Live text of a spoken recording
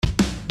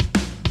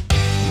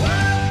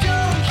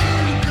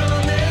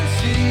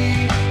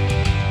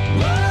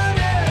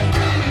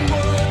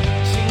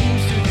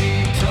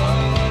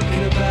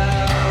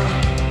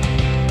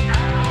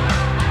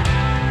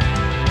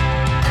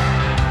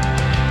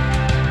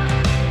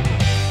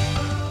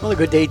Well, a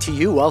good day to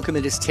you. Welcome.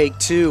 It is Take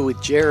Two with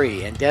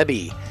Jerry and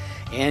Debbie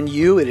and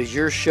you. It is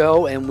your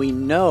show, and we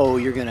know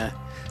you're going to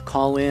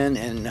call in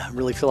and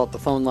really fill up the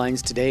phone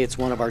lines today. It's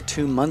one of our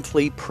 2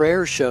 monthly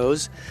prayer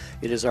shows.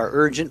 It is our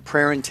urgent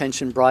prayer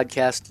intention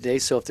broadcast today.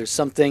 So if there's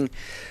something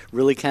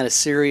really kind of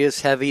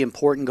serious, heavy,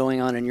 important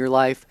going on in your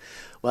life,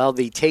 well,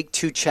 the Take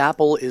Two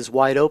Chapel is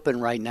wide open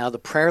right now. The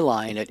prayer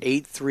line at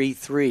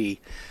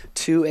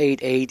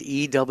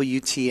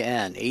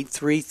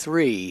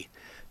 833-288-EWTN,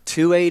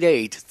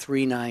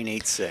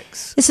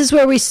 833-288-3986. This is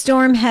where we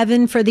storm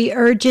heaven for the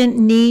urgent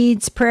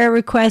needs, prayer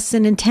requests,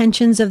 and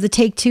intentions of the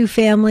Take Two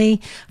family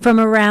from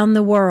around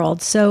the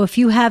world. So if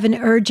you have an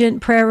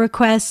urgent prayer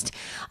request,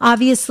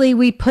 obviously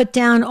we put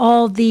down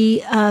all of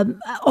the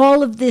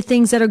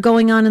things that are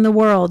going on in the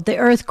world, the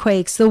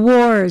earthquakes, the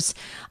wars,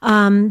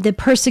 the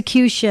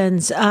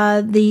persecutions,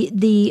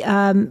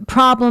 the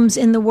problems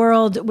in the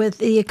world with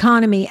the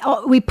economy.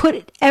 We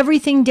put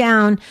everything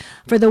down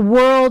for the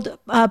world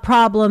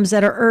problems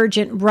that are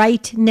urgent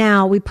right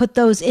now. We put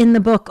those in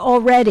the book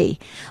already.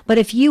 But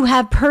if you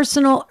have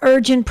personal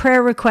urgent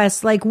prayer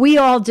requests like we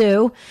all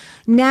do,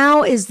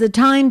 now is the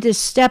time to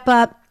step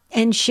up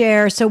and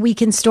share so we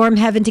can storm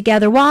heaven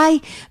together.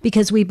 Why?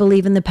 Because we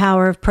believe in the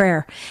power of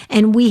prayer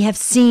and we have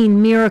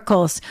seen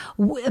miracles.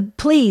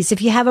 Please,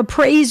 if you have a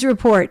praise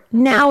report,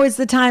 now is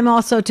the time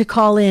also to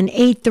call in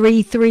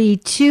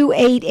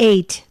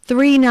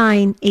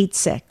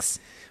 833-288-3986.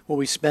 Well,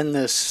 we spend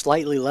this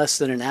slightly less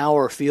than an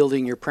hour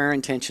fielding your prayer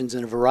intentions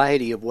in a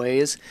variety of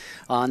ways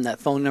on that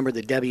phone number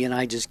that Debbie and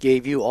I just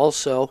gave you.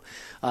 Also,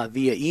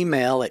 via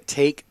email at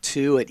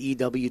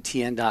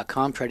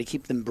take2@ewtn.com. Try to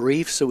keep them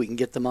brief so we can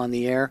get them on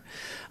the air.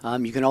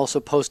 You can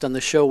also post on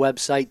the show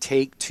website,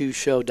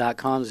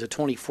 take2show.com. There's a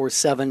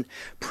 24/7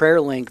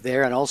 prayer link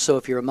there. And also,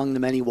 if you're among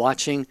the many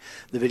watching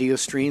the video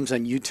streams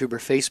on YouTube or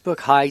Facebook,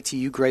 hi to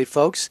you great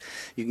folks.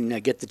 You can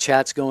get the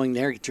chats going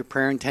there, get your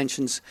prayer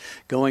intentions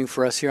going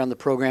for us here on the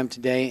program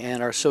today.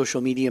 And our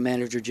social media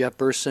manager, Jeff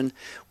Burson,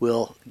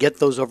 will get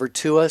those over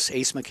to us.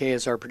 Ace McKay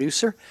is our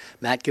producer.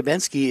 Matt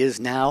Gabensky is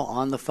now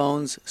on the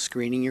phones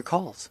screening your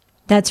calls.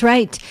 That's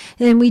right.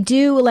 And we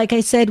do, like I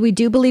said, we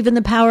do believe in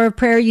the power of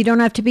prayer. We don't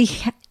have to be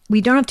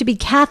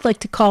Catholic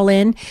to call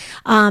in.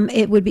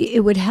 It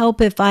would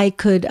help if I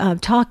could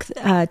talk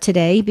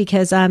today,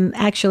 because I'm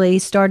actually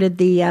started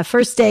the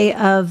first day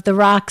of the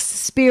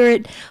Rock's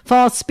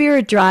Fall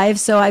Spirit Drive.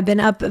 So I've been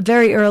up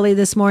very early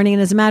this morning.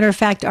 And as a matter of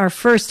fact, our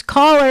first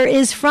caller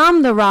is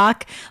from the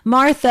Rock,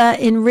 Martha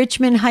in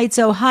Richmond Heights,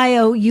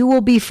 Ohio. You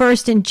will be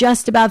first in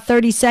just about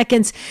 30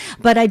 seconds.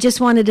 But I just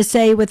wanted to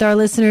say with our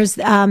listeners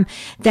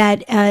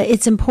that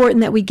it's important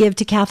that we give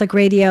to Catholic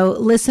radio.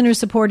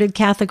 Listener-supported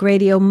Catholic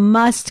radio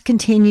must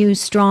continue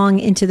strong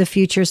into the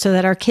future so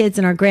that our kids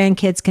and our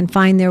grandkids can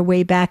find their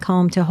way back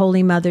home to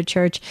Holy Mother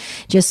Church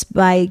just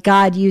by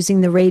God using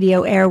the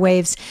radio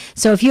airwaves.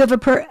 So if you have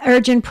a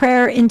urgent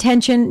prayer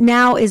intention,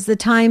 now is the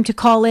time to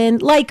call in,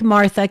 like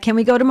Martha. Can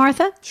we go to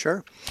Martha?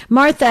 Sure.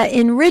 Martha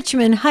in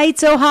Richmond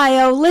Heights,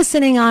 Ohio,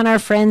 listening on our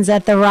friends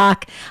at The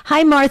Rock.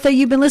 Hi, Martha.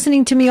 You've been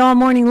listening to me all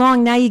morning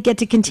long. Now you get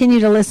to continue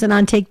to listen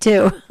on Take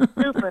Two.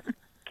 Super.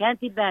 Can't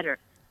be better.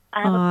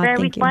 I have a prayer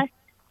request.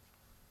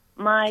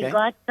 My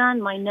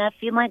godson, my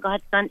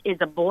godson is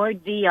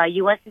aboard the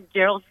USS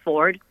Gerald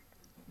Ford,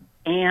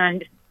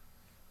 and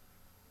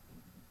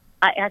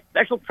I ask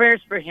special prayers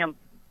for him,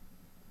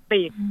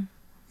 please.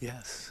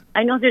 Yes.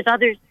 I know there's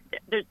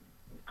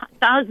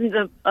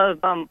thousands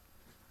of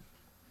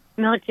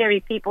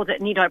military people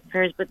that need our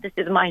prayers, but this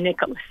is my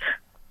Nicholas.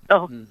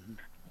 So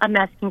I'm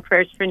asking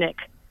prayers for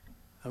Nick.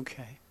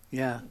 Okay,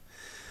 yeah.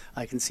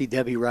 I can see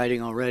Debbie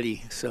writing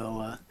already,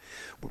 so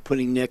we're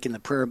putting Nick in the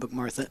prayer book,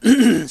 Martha.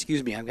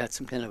 Excuse me, I've got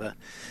some kind of a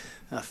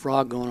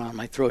frog going on in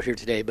my throat here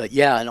today. But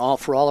yeah, and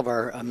for all of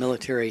our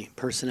military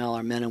personnel,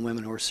 our men and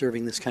women who are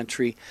serving this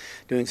country,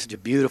 doing such a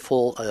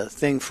beautiful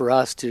thing for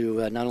us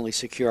to not only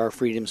secure our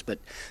freedoms, but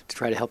to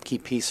try to help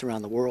keep peace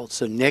around the world.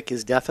 So Nick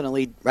is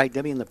definitely, right,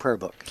 Debbie, in the prayer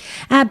book.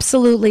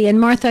 Absolutely. And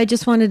Martha, I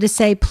just wanted to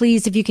say,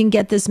 please, if you can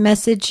get this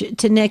message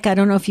to Nick, I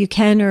don't know if you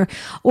can,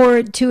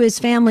 or to his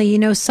family, you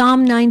know,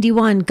 Psalm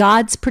 91,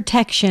 God's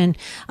protection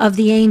of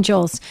the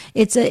angels.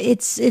 It's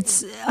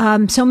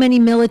so many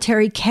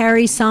military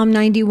carry Psalm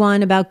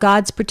 91 about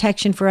God's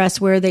protection for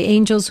us, where the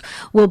angels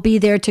will be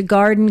there to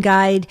guard and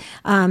guide,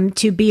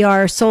 to be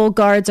our soul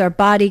guards, our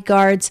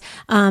bodyguards.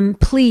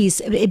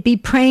 Please be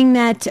praying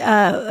that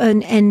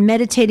and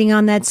meditating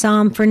on that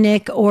psalm for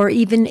Nick, or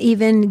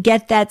even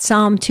get that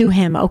psalm to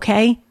him,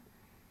 okay?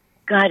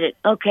 Got it.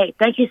 Okay.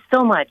 Thank you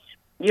so much.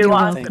 You're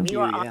awesome. Thank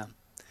you,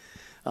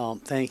 awesome.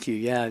 Thank you,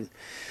 yeah.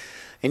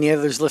 Any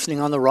others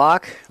listening on The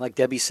Rock? Like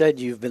Debbie said,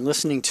 you've been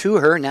listening to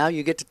her. Now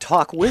you get to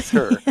talk with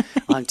her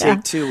on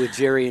Take Two with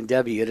Jerry and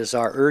Debbie. It is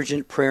our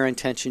urgent prayer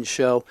intention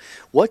show.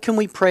 What can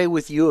we pray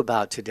with you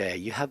about today?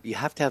 You have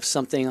to have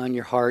something on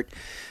your heart.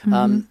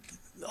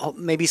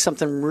 Maybe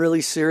something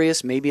really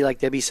serious. Maybe, like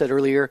Debbie said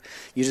earlier,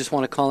 you just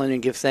want to call in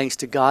and give thanks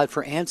to God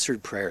for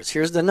answered prayers.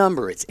 Here's the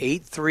number. It's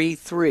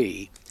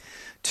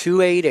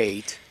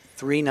 833-288-3986.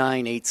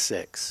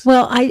 888-3986.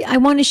 Well, I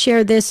want to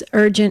share this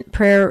urgent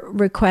prayer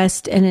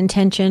request and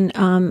intention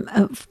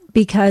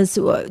because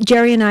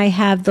Jerry and I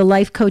have the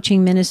life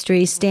coaching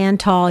ministry, Stand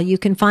Tall. You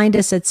can find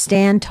us at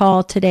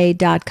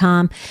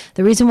standtalltoday.com.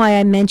 The reason why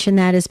I mention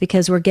that is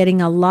because we're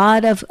getting a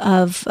lot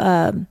of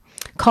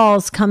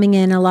calls coming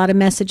in, a lot of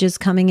messages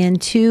coming in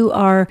to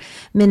our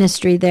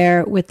ministry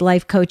there with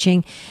life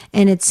coaching.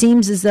 And it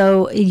seems as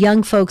though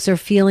young folks are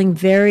feeling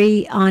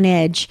very on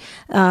edge.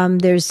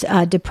 There's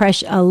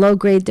depression, a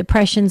low-grade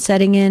depression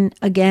setting in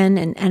again.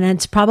 And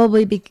it's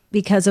probably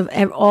because of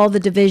all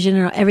the division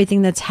and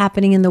everything that's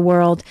happening in the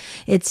world.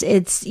 It's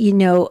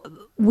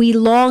we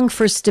long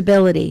for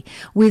stability.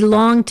 We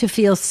long to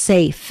feel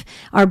safe.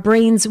 Our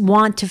brains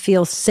want to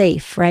feel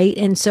safe, right?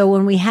 And so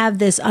when we have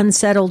this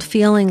unsettled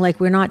feeling like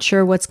we're not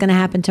sure what's going to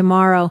happen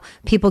tomorrow,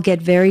 people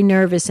get very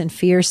nervous and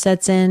fear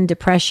sets in,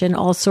 depression,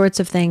 all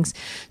sorts of things.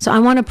 So I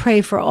want to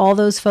pray for all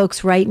those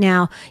folks right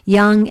now,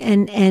 young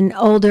and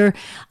older,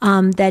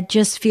 that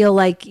just feel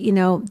like,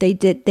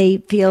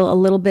 they feel a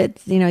little bit,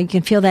 you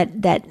can feel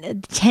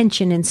that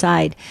tension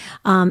inside.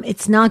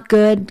 It's not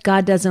good.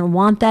 God doesn't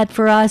want that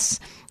for us.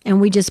 And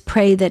we just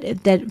pray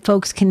that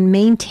folks can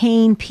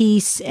maintain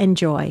peace and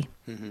joy.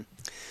 Mm-hmm.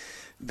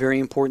 Very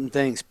important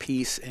things,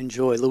 peace and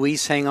joy.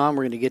 Louise, hang on.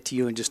 We're going to get to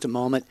you in just a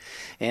moment.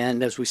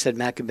 And as we said,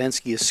 Matt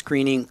Gabensky is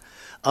screening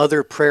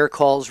other prayer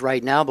calls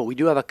right now, but we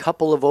do have a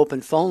couple of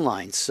open phone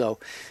lines. So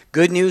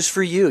good news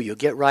for you. You'll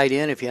get right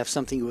in if you have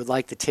something you would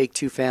like the Take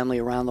Two family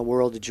around the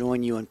world to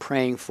join you in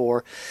praying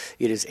for.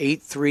 It is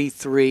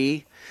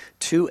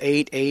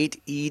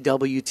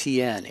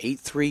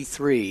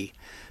 833-288-EWTN,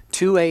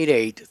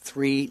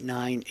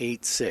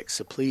 833-288-3986.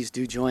 So please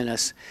do join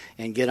us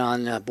and get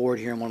on board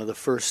here in one of the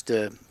first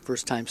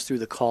times through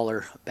the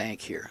caller bank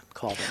here.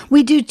 Call them.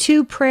 We do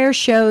 2 prayer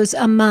shows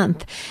a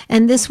month,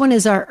 and this one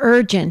is our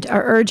urgent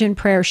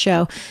prayer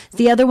show.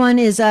 The other one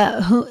is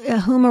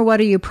whom or what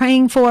are you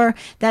praying for?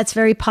 That's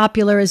very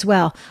popular as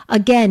well.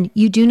 Again,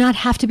 you do not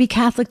have to be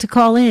Catholic to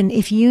call in.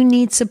 If you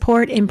need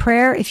support in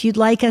prayer, if you'd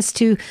like us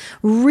to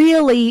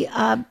really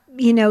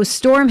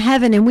storm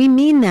heaven, and we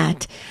mean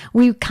that.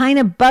 We kind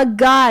of bug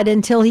God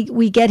until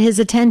we get his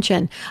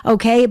attention,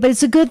 okay? But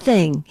it's a good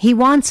thing. He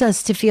wants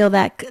us to feel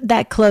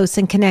that close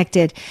and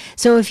connected.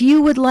 So if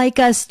you would like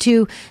us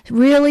to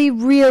really,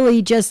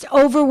 really just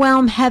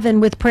overwhelm heaven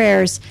with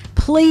prayers,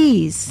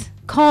 please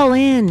call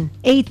in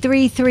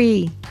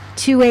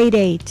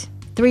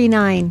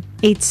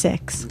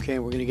 833-288-3986. Okay,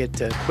 we're going to get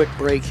a quick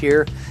break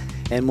here.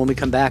 And when we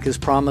come back, as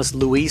promised,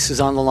 Luis is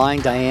on the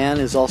line. Diane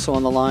is also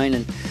on the line.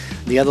 And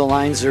the other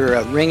lines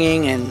are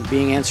ringing and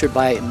being answered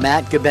by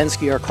Matt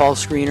Gabensky, our call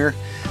screener.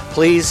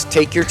 Please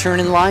take your turn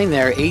in line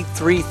there,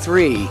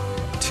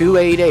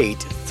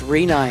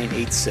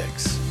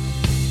 833-288-3986.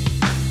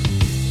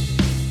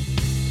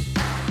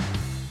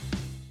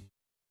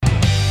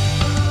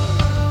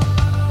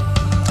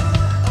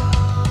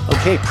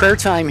 Okay, prayer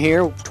time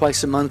here.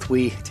 Twice a month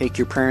we take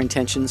your prayer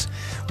intentions.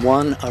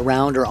 One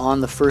around or on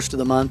the first of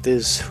the month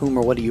is whom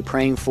or what are you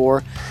praying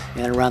for?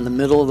 And around the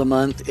middle of the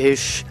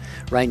month-ish,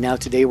 right now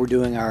today we're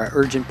doing our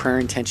urgent prayer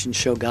intention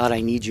show, God,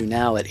 I Need You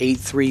Now, at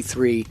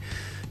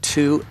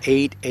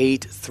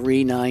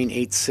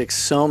 833-288-3986.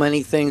 So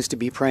many things to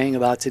be praying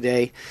about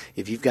today.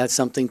 If you've got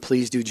something,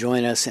 please do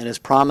join us. And as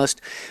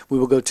promised, we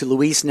will go to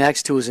Luis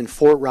next, who is in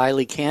Fort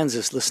Riley,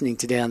 Kansas, listening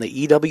today on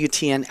the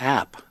EWTN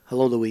app.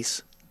 Hello,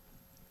 Luis.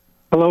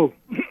 Hello.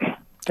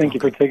 Thank you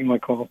for taking my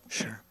call.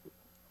 Sure.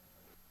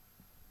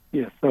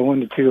 Yes, I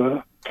wanted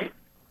for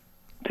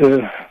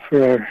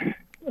our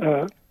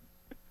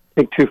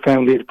Take Two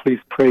family to please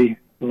pray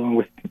along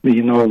with me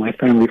and all my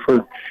family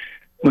for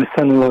my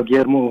son-in-law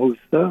Guillermo, who's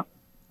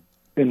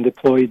been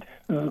deployed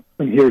from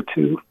here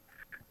to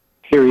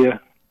Syria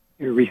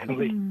here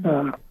recently.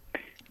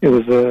 It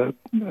was a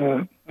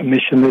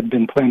mission that had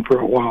been planned for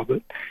a while,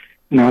 but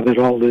now that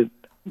all the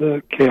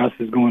chaos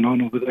is going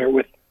on over there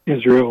with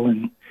Israel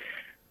and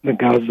the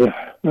Gaza,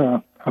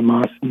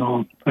 Hamas and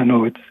all, I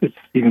know it's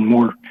even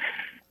more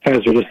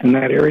hazardous in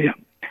that area.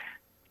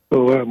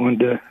 So I wanted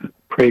to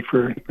pray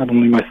for not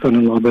only my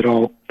son-in-law, but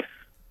all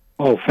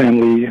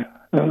families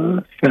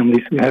who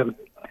have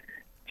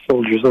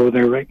soldiers over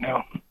there right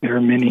now. There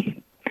are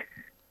many.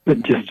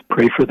 But just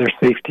pray for their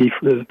safety,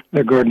 for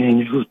their guardian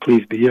angels.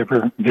 Please be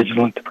ever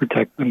vigilant to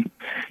protect them.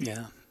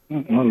 Yeah.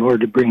 And Lord,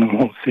 to bring them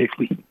home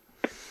safely.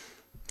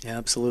 Yeah,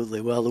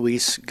 absolutely. Well,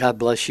 Luis, God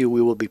bless you.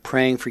 We will be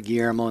praying for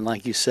Guillermo, and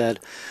like you said,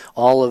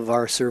 all of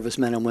our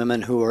servicemen and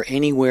women who are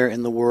anywhere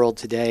in the world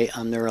today.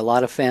 There are a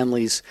lot of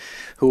families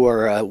who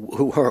are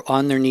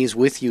on their knees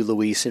with you,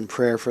 Luis, in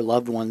prayer for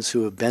loved ones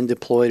who have been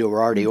deployed or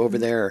are already over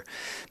there, or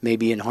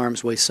maybe in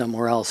harm's way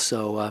somewhere else.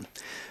 So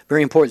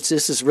very important.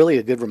 This is really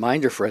a good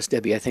reminder for us,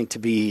 Debbie, I think, to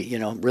be,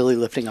 really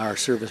lifting our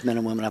servicemen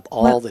and women up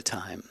all the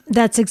time.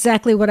 That's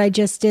exactly what I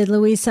just did,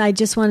 Luis. I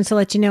just wanted to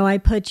let you know I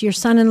put your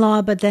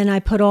son-in-law, but then I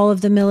put all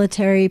of the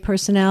military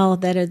personnel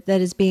that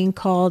is being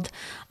called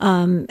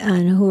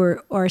and who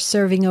are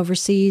serving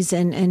overseas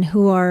and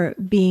who are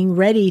being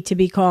ready to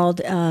be called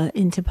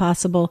into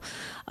possible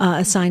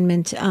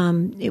assignment.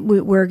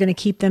 We're going to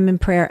keep them in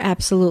prayer.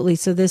 Absolutely.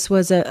 So this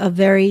was a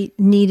very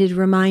needed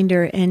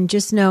reminder, and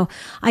just know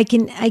I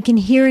can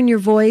hear in your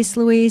voice,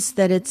 Louise,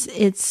 that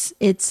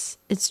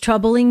it's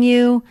troubling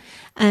you.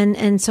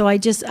 And so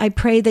I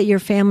pray that your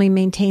family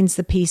maintains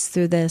the peace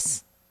through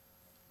this.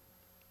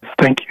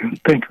 Thank you.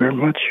 Thank you very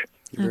much.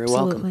 You're very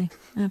welcome.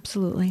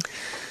 Absolutely.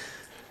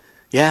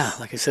 Yeah,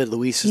 like I said,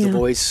 Luis is the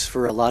voice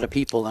for a lot of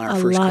people in our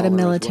first caller. A lot of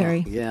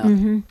military. Well. Yeah.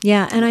 Mm-hmm.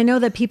 Yeah, and I know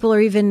that people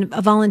are even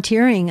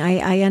volunteering.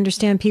 I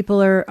understand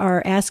people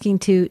are asking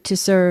to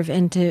serve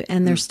and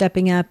they're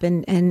stepping up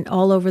and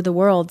all over the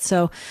world.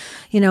 So,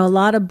 a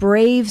lot of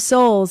brave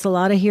souls, a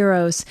lot of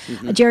heroes.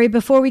 Mm-hmm. Jerry,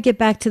 before we get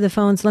back to the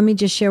phones, let me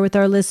just share with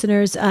our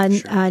listeners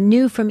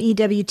new from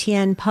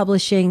EWTN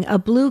Publishing, A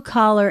Blue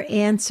Collar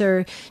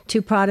Answer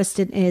to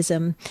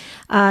Protestantism.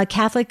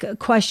 Catholic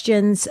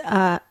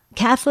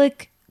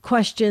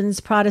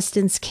Questions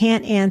Protestants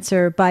Can't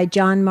Answer by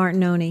John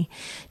Martignoni.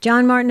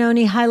 John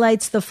Martignoni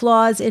highlights the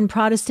flaws in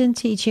Protestant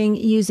teaching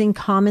using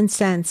common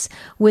sense.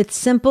 With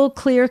simple,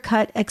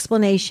 clear-cut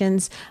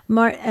explanations,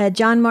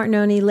 John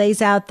Martignoni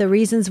lays out the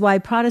reasons why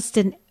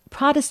Protestantism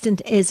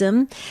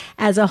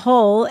as a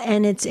whole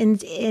and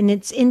in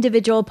its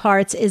individual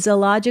parts is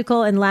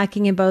illogical and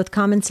lacking in both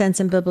common sense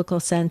and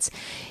biblical sense.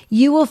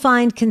 You will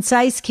find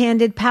concise,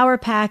 candid,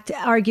 power-packed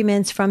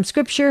arguments from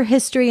scripture,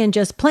 history, and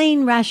just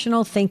plain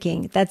rational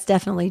thinking. That's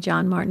definitely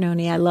John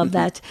Martignoni. I love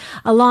that.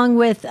 Along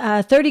with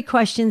 30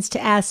 questions to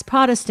ask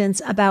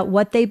Protestants about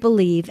what they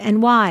believe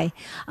and why.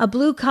 A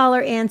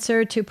blue-collar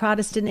answer to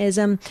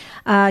Protestantism,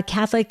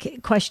 Catholic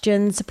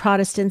questions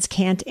Protestants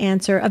can't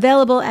answer.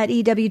 Available at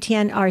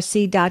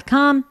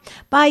EWTNRC.com.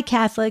 Buy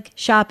Catholic.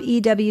 Shop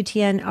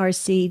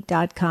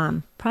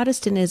EWTNRC.com.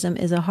 Protestantism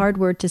is a hard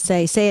word to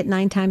say. Say it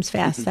 9 times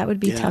fast. That would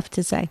be tough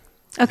to say.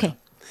 Okay.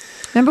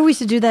 Remember we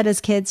used to do that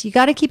as kids? You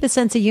got to keep a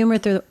sense of humor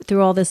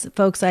through all this,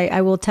 folks. I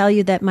will tell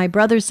you that my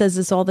brother says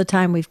this all the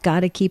time. We've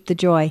got to keep the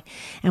joy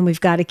and we've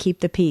got to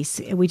keep the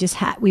peace. We just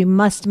we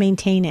must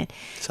maintain it.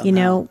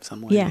 Somehow,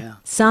 some way,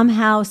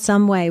 somehow,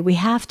 some way. We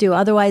have to.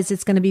 Otherwise,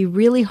 it's going to be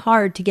really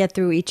hard to get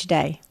through each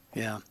day.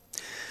 Yeah.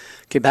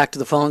 Okay, back to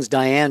the phones.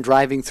 Diane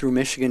driving through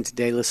Michigan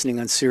today, listening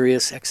on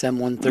Sirius XM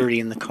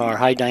 130 in the car.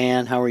 Hi,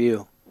 Diane. How are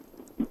you?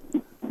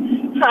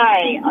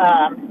 Hi.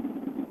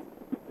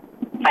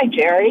 Hi,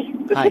 Jerry.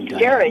 Hi, This is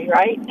Jerry,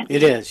 right?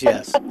 It is,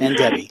 yes. And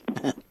Debbie.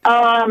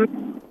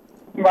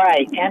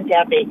 Right, and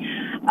Debbie.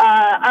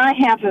 I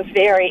have a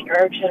very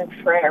urgent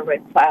prayer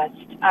request.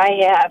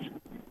 I have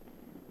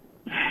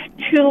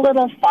 2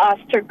 little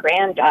foster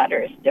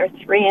granddaughters. They're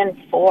 3 and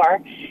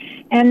 4,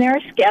 and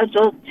they're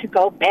scheduled to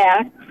go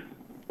back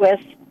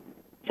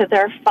to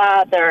their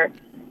father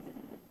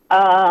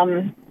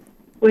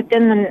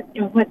within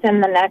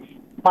the next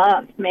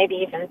month, maybe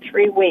even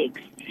 3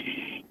 weeks.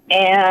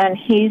 And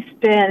he's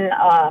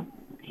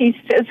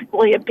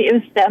physically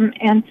abused them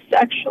and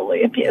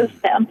sexually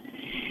abused them.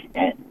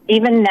 And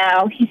even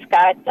now, he's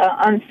got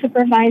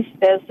unsupervised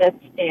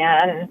visits,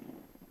 and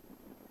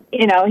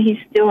he's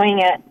doing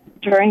it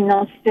during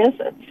those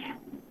visits.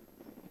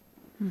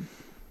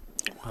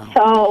 Wow.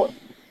 So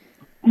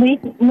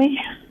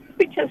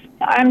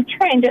I'm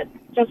trying to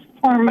just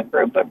form a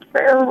group of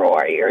prayer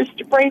warriors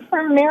to pray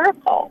for a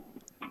miracle,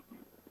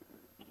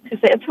 because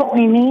that's what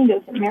we need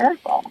is a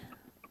miracle.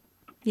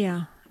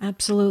 Yeah,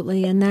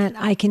 absolutely. And that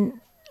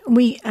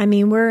we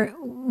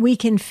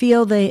can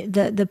feel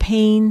the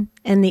pain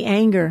and the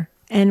anger,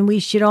 and we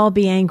should all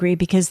be angry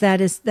because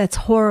that's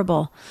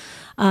horrible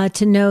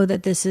to know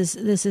that this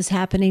is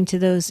happening to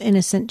those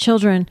innocent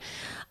children.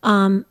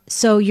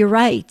 So you're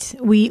right.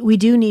 We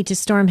do need to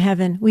storm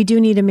heaven. We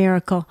do need a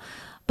miracle.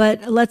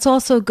 But let's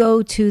also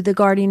go to the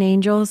guardian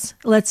angels.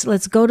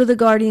 Let's go to the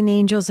guardian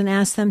angels and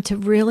ask them to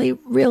really,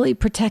 really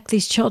protect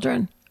these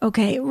children.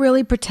 Okay,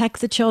 really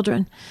protect the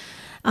children.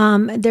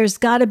 There's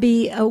got to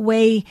be a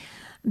way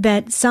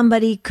that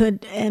somebody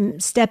could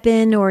step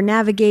in or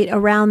navigate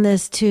around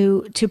this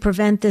to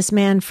prevent this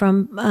man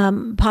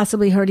from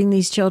possibly hurting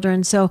these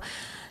children. So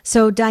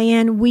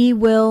Diane, we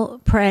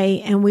will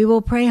pray, and we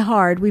will pray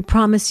hard. We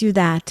promise you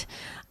that.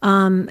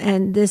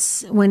 And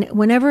this,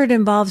 whenever it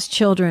involves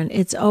children,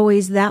 it's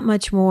always that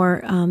much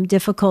more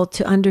difficult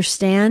to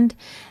understand,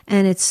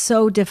 and it's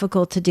so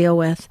difficult to deal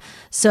with.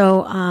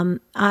 So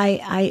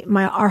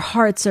our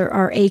hearts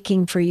are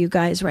aching for you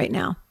guys right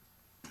now.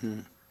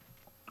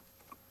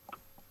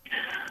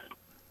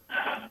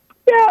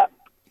 Yeah,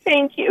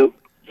 thank you.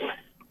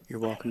 You're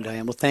welcome,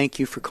 Diane. Well, thank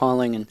you for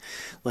calling and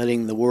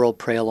letting the world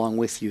pray along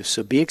with you.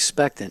 So be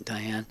expectant,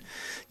 Diane.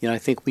 I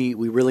think we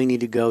really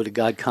need to go to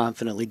God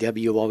confidently.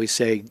 Debbie, you always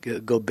say,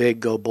 go big,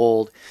 go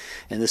bold.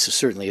 And this is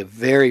certainly a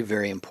very,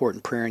 very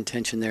important prayer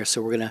intention there.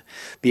 So we're going to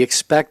be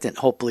expectant.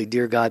 Hopefully,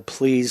 dear God,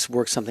 please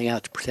work something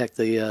out to protect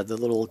the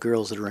little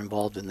girls that are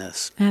involved in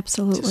this.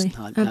 Absolutely. Just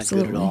not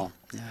good at all.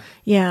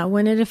 Yeah,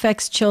 when it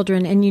affects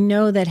children, and you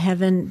know that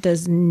heaven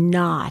does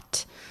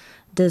not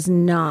does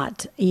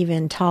not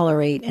even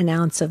tolerate an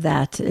ounce of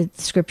that.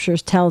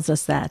 Scriptures tells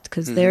us that,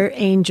 because their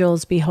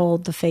angels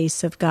behold the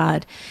face of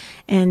God.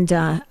 And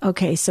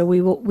okay, so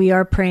we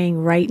are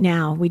praying right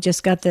now. We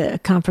just got the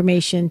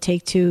confirmation.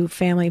 Take Two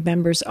family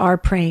members are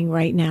praying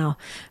right now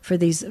for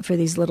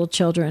these little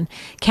children.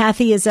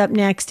 Kathy is up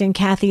next, and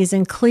Kathy is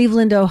in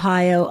Cleveland,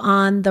 Ohio,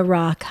 on the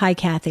Rock. Hi,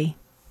 Kathy.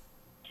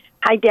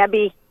 Hi,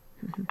 Debbie.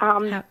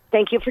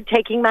 Thank you for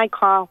taking my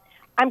call.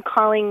 I'm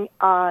calling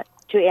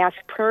to ask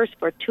prayers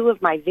for two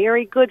of my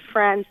very good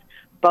friends,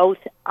 both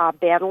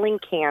battling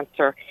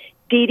cancer.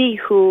 Dee Dee,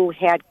 who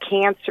had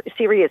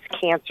serious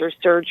cancer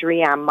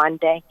surgery on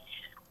Monday,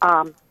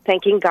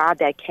 thanking God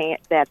that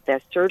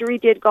the surgery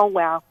did go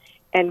well,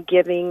 and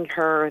giving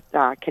her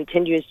the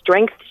continued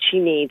strength she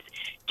needs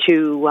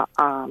to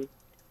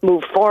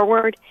move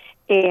forward.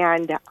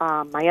 And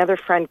my other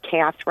friend,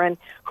 Catherine,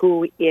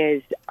 who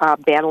is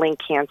battling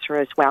cancer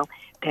as well,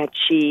 that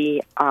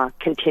she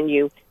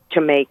continue to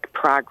make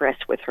progress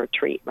with her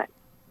treatment.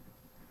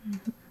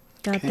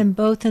 Got them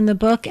both in the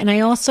book, and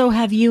I also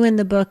have you in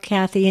the book,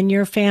 Kathy, and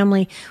your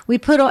family. We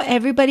put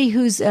everybody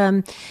who's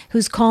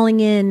calling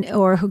in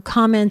or who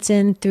comments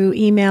in through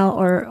email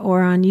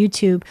or on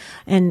YouTube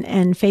and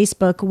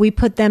Facebook. We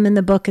put them in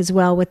the book as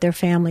well with their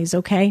families.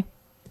 Okay.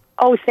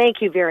 Oh,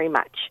 thank you very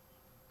much.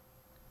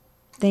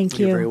 Thank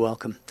you. You're very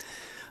welcome.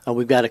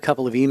 We've got a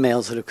couple of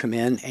emails that have come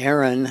in.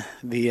 Aaron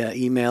via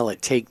email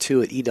at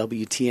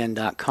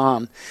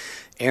take2@ewtn.com.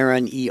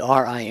 Aaron,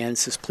 E-R-I-N,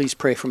 says, please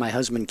pray for my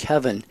husband,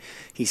 Kevin.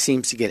 He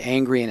seems to get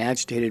angry and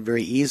agitated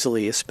very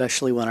easily,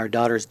 especially when our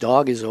daughter's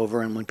dog is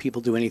over and when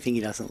people do anything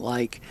he doesn't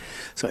like.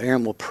 So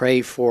Aaron will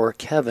pray for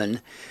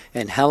Kevin.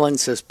 And Helen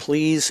says,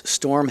 please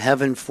storm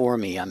heaven for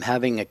me. I'm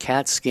having a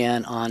CAT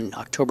scan on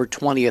October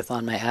 20th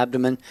on my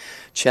abdomen,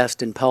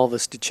 chest, and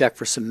pelvis to check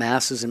for some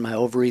masses in my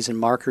ovaries and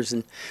markers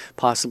and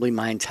possibly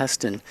my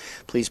intestine.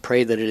 Please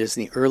pray that it is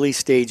in the early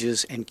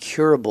stages and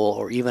curable,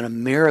 or even a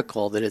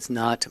miracle that it's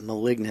not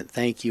malignant.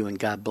 Thank you, and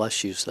God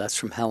bless you. So that's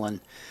from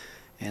Helen.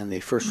 And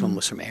the first one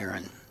was from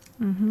Aaron.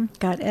 Mm-hmm.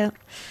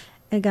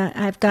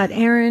 I've got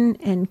Aaron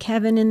and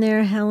Kevin in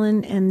there,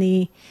 Helen, and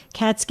the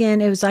CAT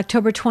scan. It was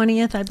October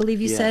 20th, I believe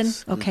you said?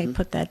 Okay,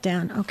 Put that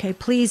down. Okay,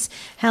 please,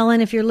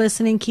 Helen, if you're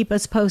listening, keep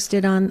us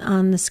posted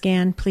on the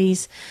scan,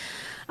 please.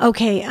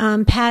 Okay,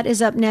 Pat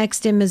is up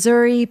next in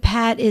Missouri.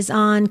 Pat is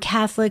on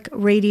Catholic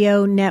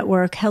Radio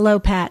Network. Hello,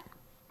 Pat.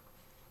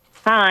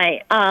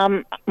 Hi.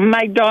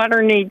 My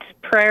daughter needs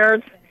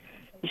prayers.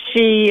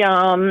 She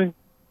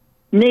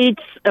needs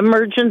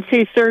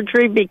emergency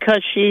surgery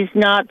because she's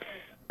not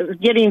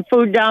getting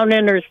food down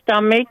in her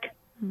stomach.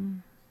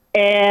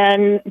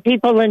 And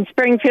people in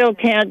Springfield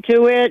can't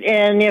do it.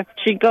 And if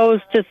she goes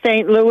to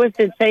St. Louis,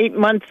 it's 8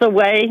 months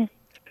away.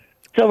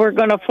 So we're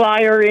going to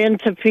fly her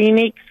into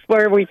Phoenix,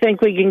 where we think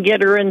we can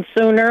get her in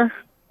sooner.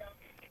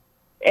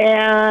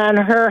 And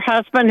her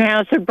husband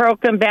has a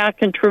broken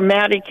back and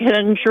traumatic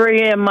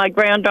injury, and my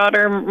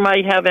granddaughter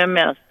might have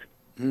MS.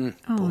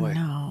 Oh,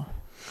 no.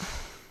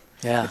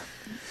 Yeah.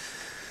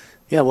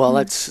 Yeah, well,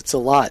 it's a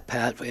lot,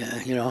 Pat,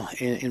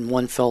 in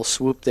one fell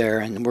swoop there.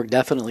 And we're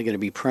definitely going to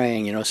be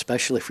praying,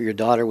 especially for your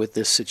daughter with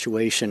this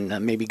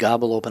situation. Maybe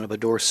God will open up a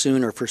door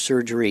sooner for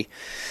surgery,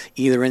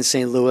 either in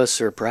St.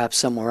 Louis or perhaps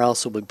somewhere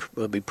else.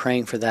 We'll be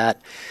praying for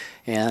that.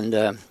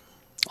 And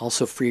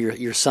also for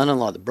your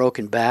son-in-law, the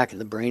broken back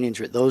and the brain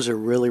injury. Those are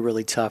really,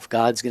 really tough.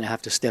 God's going to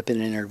have to step in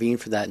and intervene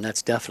for that, and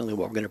that's definitely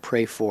what we're going to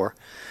pray for.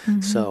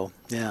 Mm-hmm. So,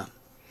 yeah.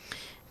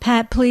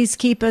 Pat, please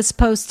keep us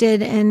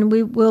posted, and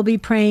we will be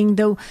praying.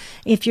 Though,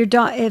 if your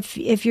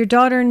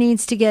daughter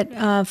needs to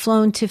get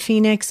flown to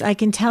Phoenix, I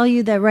can tell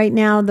you that right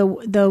now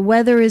the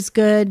weather is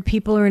good.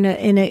 People are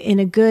in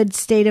a good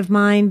state of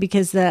mind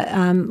because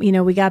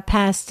we got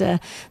past the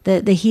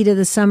heat of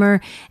the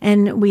summer,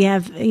 and we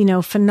have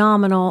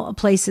phenomenal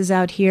places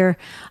out here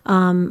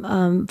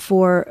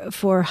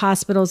for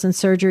hospitals and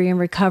surgery and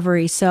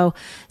recovery. So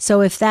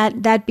if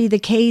that be the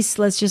case,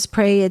 let's just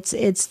pray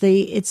it's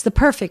the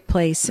perfect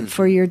place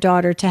for your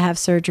daughter to have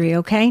surgery.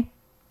 Okay.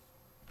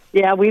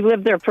 Yeah, we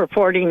lived there for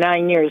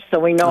 49 years, so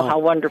we know how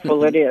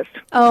wonderful it is.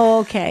 Oh,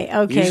 okay.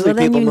 Usually well,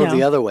 then people move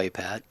the other way,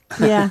 Pat.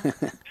 Yeah.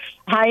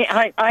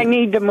 I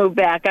need to move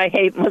back. I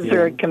hate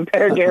Missouri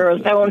compared to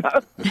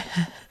Arizona.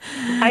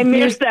 I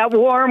miss that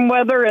warm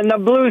weather and the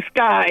blue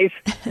skies.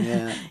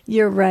 Yeah.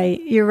 You're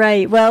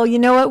right. Well, you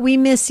know what? We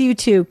miss you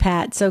too,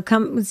 Pat. So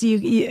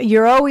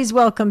you're always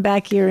welcome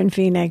back here in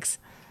Phoenix.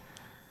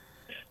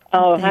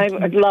 Oh,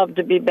 I'd love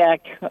to be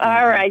back.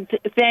 All right.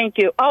 Thank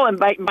you. Oh, and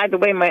by the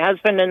way, my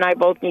husband and I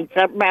both need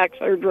back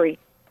surgery.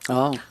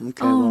 Oh,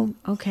 okay. Oh,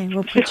 okay.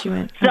 We'll put you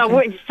in.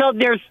 So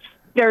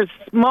there's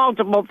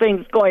multiple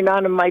things going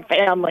on in my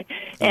family,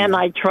 and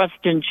I trust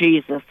in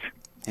Jesus.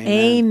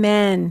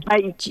 Amen.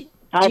 I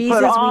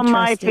put all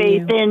my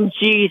faith in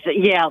Jesus.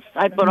 Yes,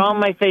 I put all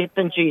my faith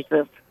in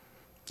Jesus.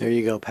 There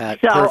you go, Pat.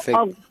 So, Perfect.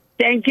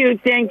 Thank you,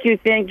 and thank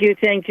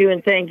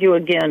you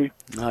again.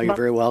 Oh, you're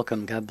very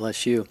welcome. God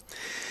bless you.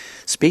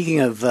 Speaking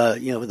of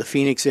the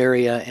Phoenix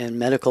area and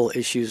medical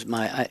issues,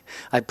 I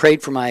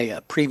prayed for my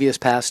previous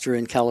pastor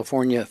in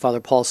California, Father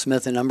Paul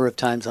Smith, a number of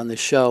times on this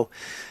show.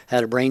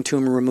 Had a brain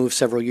tumor removed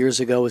several years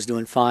ago, was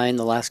doing fine.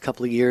 The last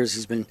couple of years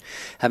he's been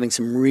having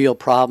some real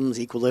problems,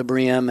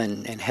 equilibrium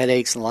and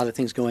headaches and a lot of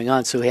things going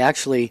on. So he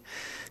actually,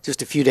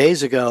 just a few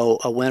days ago,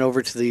 went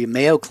over to the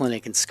Mayo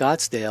Clinic in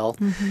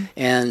Scottsdale,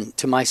 and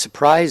to my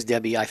surprise,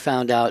 Debbie, I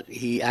found out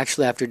he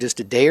actually, after just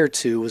a day or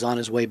two, was on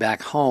his way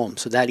back home.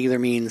 So that either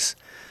means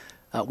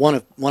one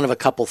of a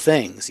couple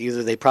things.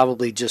 Either they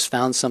probably just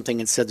found something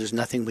and said there's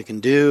nothing we can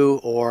do,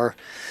 or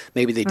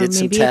maybe they did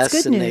some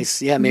tests and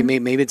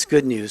maybe it's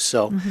good news.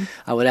 So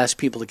I would ask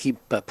people to keep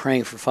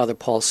praying for Father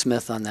Paul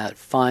Smith on that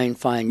fine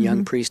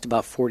young priest,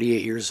 about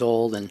 48 years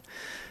old, and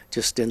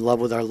just in love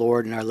with our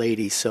Lord and Our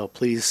Lady. So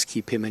please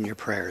keep him in your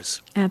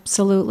prayers.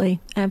 Absolutely.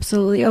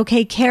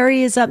 Okay,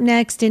 Carrie is up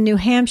next in New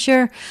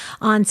Hampshire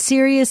on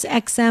Sirius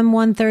XM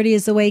 130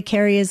 is the way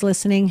Carrie is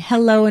listening.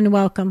 Hello and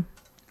welcome.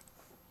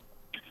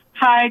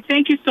 Hi,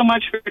 thank you so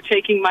much for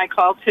taking my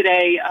call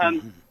today,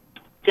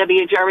 Debbie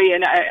and Jerry.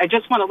 And I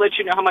just want to let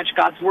you know how much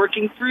God's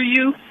working through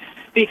you,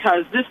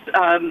 because this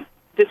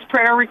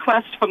prayer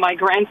request for my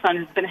grandson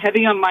has been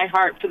heavy on my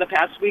heart for the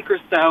past week or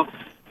so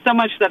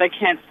much that I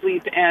can't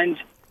sleep. And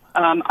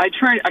I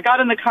got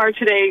in the car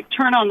today,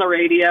 turned on the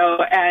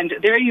radio, and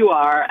there you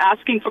are,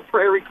 asking for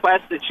prayer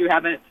requests that you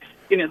haven't,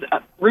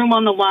 room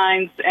on the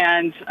lines,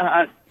 and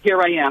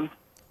here I am.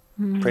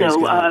 Praise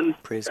God.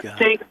 Praise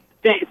God.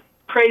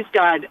 Praise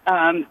God.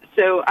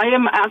 So I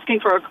am asking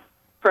for a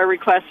prayer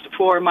request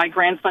for my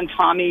grandson,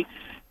 Tommy,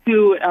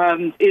 who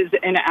is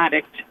an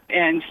addict,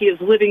 and he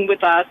is living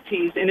with us.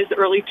 He's in his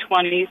early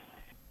 20s.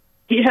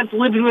 He has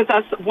lived with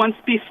us once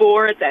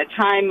before. At that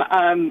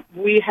time,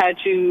 we had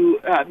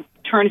to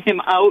turn him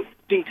out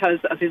because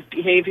of his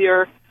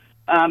behavior,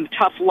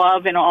 tough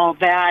love and all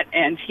that,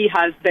 and he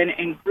has been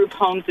in group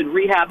homes and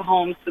rehab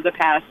homes for the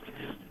past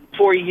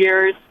 4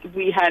 years.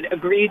 We had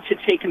agreed to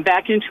take him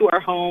back into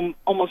our home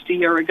almost a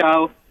year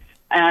ago,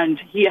 and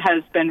he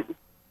has been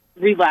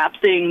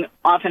relapsing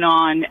off and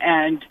on.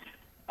 And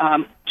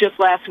just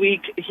last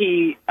week,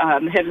 he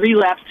had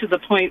relapsed to the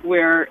point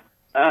where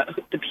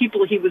the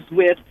people he was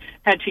with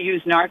had to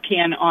use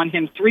Narcan on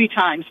him 3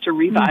 times to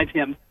revive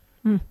him.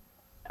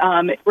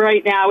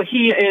 Right now,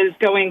 he is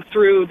going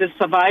through the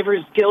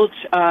survivor's guilt.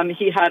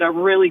 He had a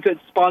really good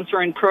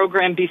sponsoring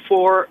program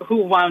before who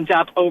wound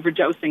up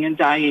overdosing and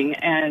dying.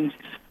 And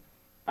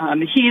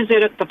he is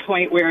at the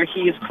point where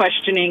he is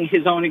questioning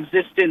his own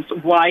existence,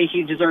 why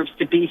he deserves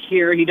to be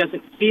here. He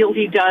doesn't feel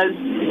he does.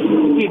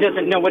 He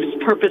doesn't know what his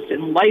purpose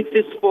in life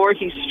is for.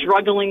 He's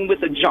struggling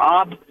with a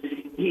job.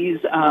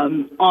 He's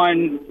on,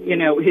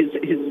 his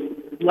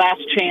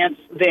last chance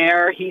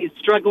there. He's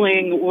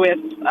struggling with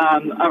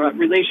a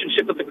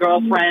relationship with a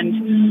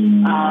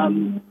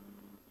girlfriend,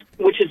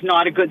 which is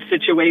not a good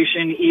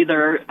situation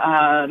either.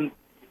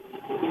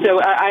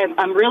 So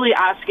I'm really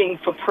asking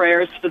for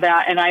prayers for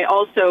that. And I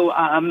also,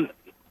 I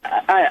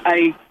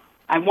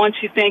want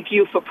to thank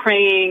you for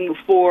praying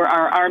for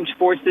our armed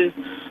forces.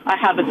 I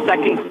have a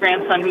second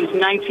grandson who's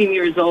 19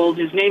 years old.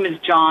 His name is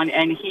John,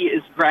 and he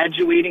is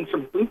graduating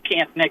from boot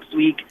camp next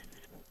week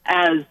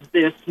as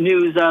this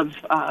news of,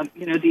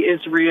 the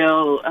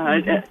Israel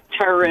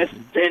terrorists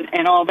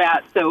and all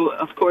that. So,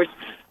 of course,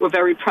 we're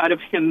very proud of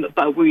him,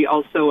 but we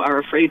also are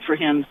afraid for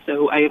him.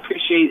 So I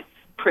appreciate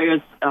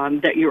prayers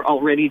that you're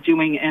already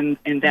doing in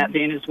that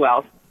vein as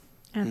well.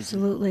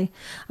 Absolutely.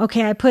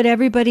 Okay, I put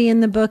everybody in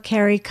the book,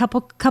 Carrie.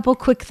 Couple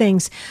quick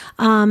things.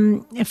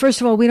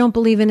 First of all, we don't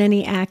believe in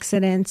any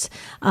accidents,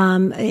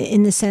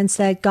 in the sense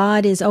that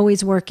God is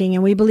always working,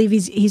 and we believe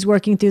He's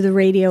working through the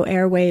radio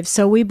airwaves.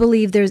 So we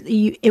believe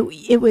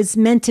it was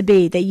meant to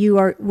be that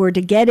you were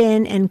to get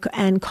in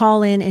and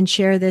call in and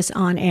share this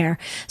on air.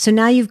 So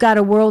now you've got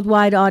a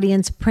worldwide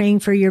audience praying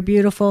for your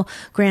beautiful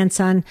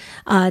grandson,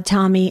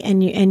 Tommy,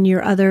 and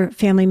your other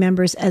family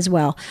members as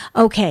well.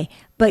 Okay.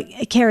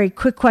 But Carrie,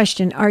 quick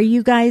question. Are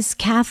you guys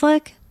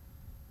Catholic?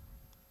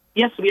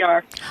 Yes, we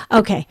are.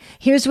 Okay.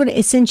 Here's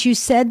since you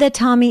said that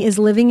Tommy is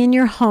living in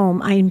your home,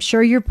 I'm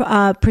sure you're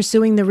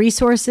pursuing the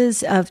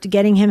resources of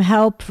getting him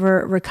help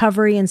for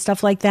recovery and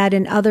stuff like that,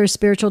 and other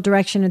spiritual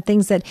direction and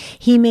things that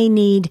he may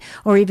need,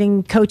 or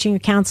even coaching or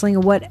counseling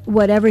or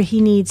whatever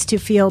he needs to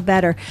feel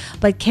better.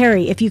 But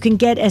Carrie, if you can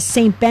get a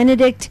St.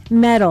 Benedict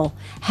medal,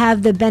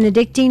 have the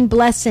Benedictine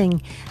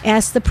blessing,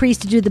 ask the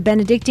priest to do the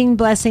Benedictine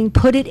blessing,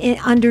 put it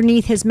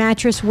underneath his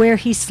mattress where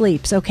he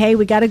sleeps. Okay.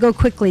 We got to go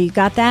quickly. You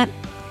got that?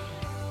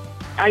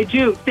 I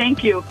do.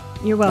 Thank you.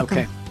 You're welcome.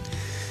 Okay.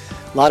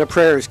 A lot of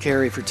prayers,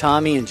 Carrie, for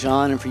Tommy and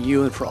John and for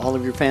you and for all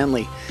of your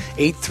family.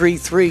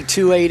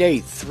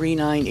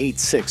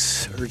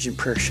 833-288-3986. Urgent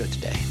Prayer Show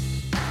today.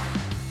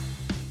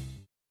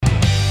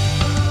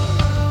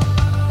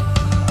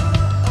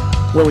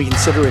 Well, we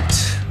consider it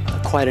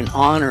quite an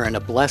honor and a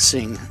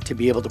blessing to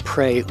be able to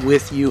pray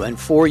with you and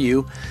for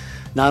you.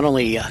 Not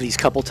only these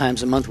couple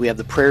times a month, we have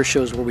the prayer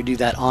shows where we do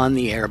that on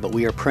the air, but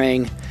we are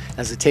praying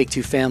as a Take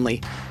Two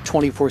family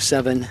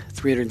 24/7,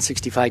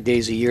 365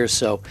 days a year.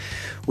 So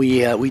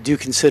we do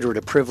consider it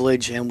a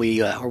privilege, and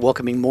we are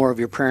welcoming more of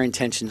your prayer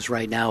intentions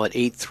right now at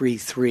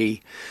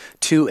 833-288-3986.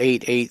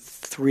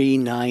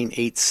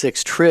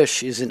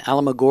 Trish is in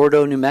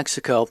Alamogordo, New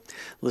Mexico,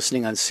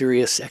 listening on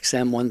Sirius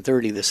XM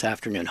 130 this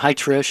afternoon. Hi,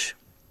 Trish.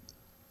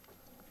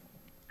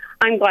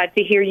 I'm glad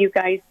to hear you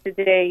guys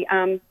today.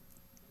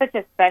 Such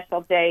a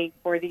special day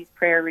for these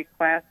prayer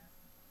requests.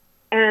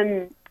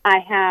 And I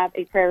have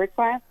a prayer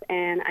request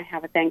and I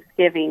have a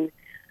Thanksgiving.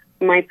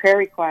 My prayer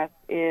request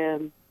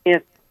is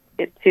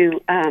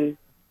to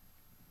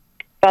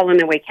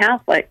fallen away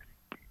Catholics,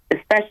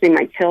 especially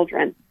my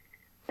children,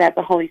 that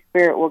the Holy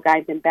Spirit will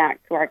guide them back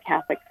to our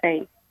Catholic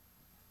faith.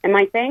 And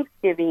my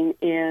Thanksgiving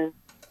is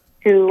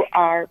to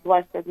our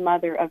Blessed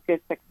Mother of Good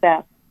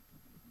Success.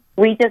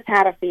 We just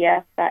had a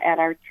fiesta at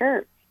our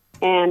church,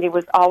 and it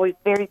was always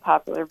very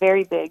popular,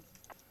 very big.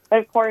 But,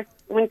 of course,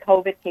 when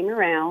COVID came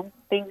around,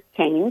 things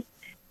changed,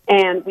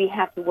 and we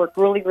have to work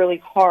really, really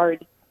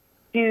hard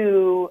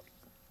to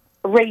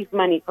raise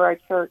money for our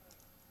church.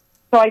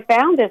 So I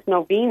found this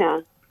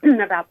novena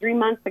about 3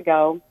 months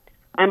ago.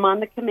 I'm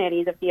on the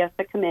committee, the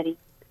Fiesta committee,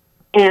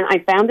 and I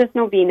found this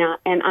novena,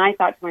 and I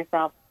thought to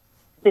myself,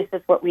 this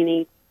is what we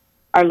need.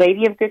 Our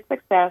Lady of Good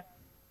Success,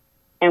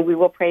 and we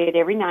will pray it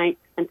every night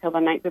until the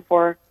night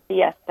before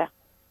Fiesta.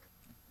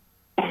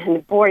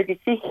 And boy, did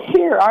she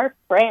hear our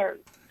prayers.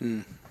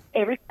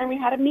 Every time we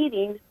had a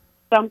meeting,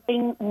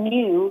 something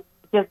new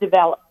just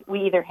developed.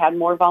 We either had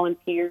more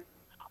volunteers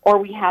or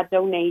we had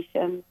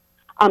donations.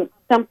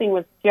 Something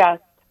was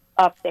just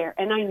up there.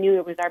 And I knew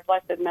it was our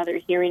Blessed Mother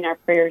hearing our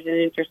prayers and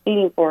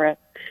interceding for us.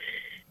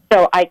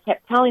 So I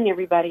kept telling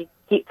everybody,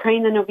 keep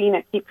praying the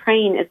novena, keep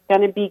praying. It's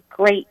going to be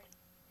great.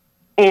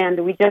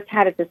 And we just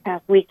had it this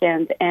past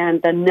weekend,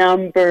 and the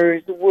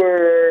numbers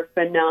were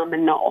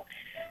phenomenal.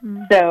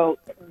 So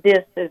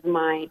this is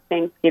my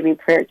Thanksgiving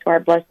prayer to our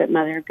Blessed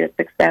Mother of Good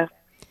Success.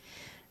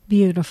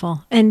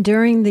 Beautiful. And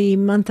during the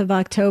month of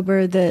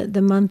October,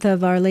 the month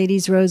of Our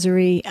Lady's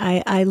Rosary,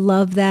 I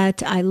love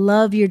that. I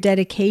love your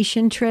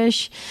dedication,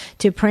 Trish,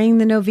 to praying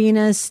the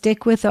novenas.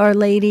 Stick with Our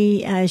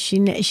Lady.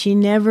 She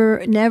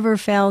never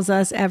fails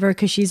us ever,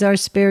 because she's our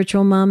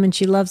spiritual mom and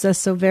she loves us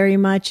so very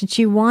much, and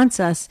she wants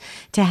us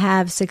to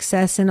have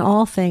success in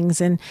all things.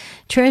 And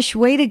Trish,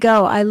 way to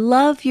go. I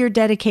love your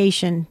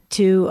dedication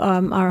to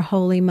our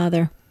Holy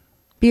Mother.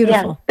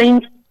 Beautiful. Yes,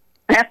 thank you.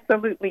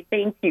 Absolutely.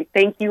 Thank you.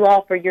 Thank you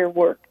all for your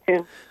work,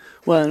 too.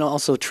 Well, and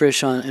also,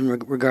 Trish, in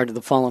regard to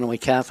the fallen away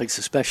Catholics,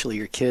 especially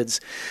your kids,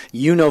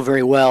 you know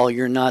very well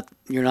you're not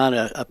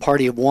a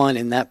party of one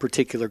in that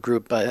particular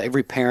group.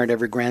 Every parent,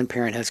 every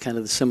grandparent has kind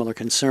of the similar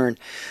concern.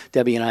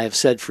 Debbie and I have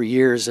said for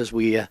years, as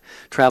we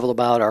travel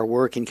about our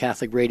work in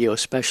Catholic radio,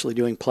 especially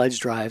doing pledge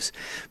drives,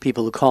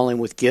 people who call in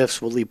with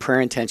gifts will leave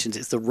prayer intentions.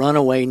 It's the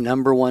runaway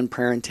number one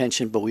prayer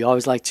intention, but we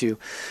always like to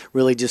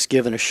really just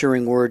give an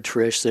assuring word,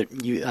 Trish,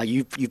 that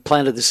you've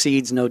planted the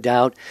seeds, no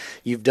doubt.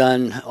 You've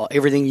done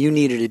everything you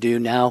needed to do.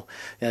 Now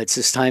it's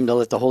just time to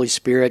let the Holy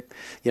Spirit,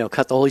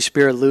 cut the Holy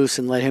Spirit loose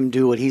and let him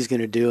do what he's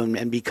going to do,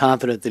 and be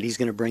confident that he's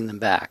going to bring them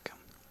back.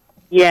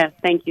 Yes,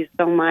 thank you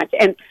so much.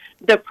 And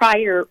the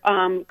prior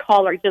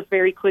caller, just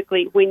very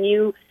quickly, when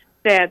you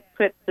said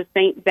put the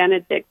St.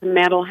 Benedict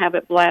medal, have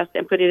it blessed,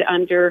 and put it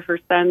under her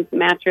son's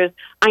mattress,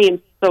 I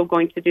am so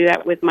going to do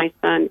that with my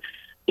son.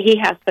 He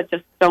has such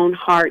a stone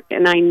heart,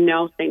 and I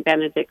know St.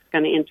 Benedict's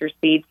going to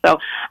intercede. So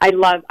I'm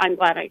glad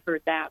I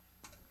heard that.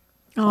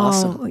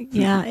 Awesome. Oh,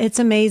 yeah, it's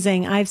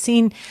amazing. I've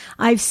seen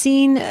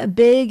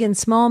big and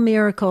small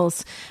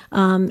miracles,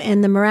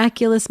 and the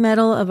miraculous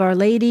medal of Our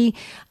Lady.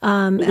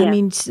 I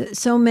mean,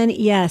 so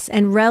many. Yes,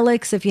 and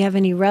relics. If you have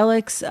any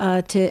relics,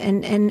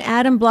 and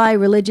Adam Bly,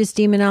 religious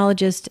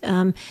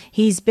demonologist,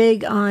 he's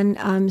big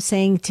on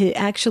saying to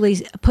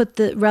actually put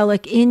the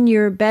relic in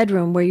your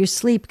bedroom where you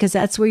sleep, because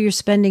that's where you're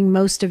spending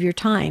most of your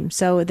time.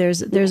 So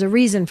there's a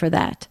reason for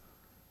that.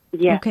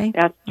 Yeah, okay.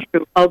 That's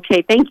true.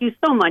 Okay, thank you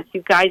so much,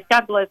 you guys.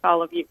 God bless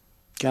all of you.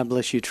 God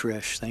bless you,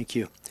 Trish. Thank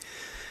you.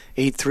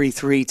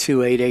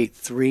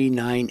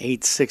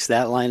 833-288-3986.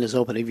 That line is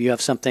open if you have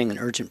something, an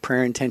urgent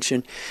prayer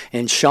intention.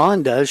 And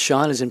Sean does.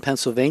 Sean is in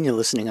Pennsylvania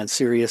listening on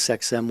Sirius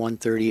XM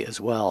 130 as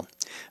well.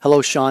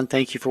 Hello, Sean.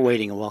 Thank you for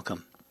waiting and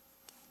welcome.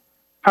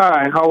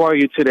 Hi, how are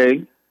you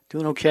today?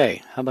 Doing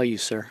okay. How about you,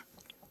 sir?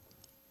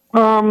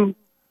 I'm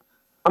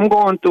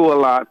going through a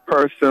lot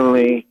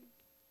personally.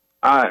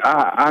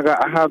 I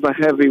have a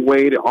heavy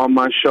weight on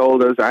my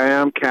shoulders. I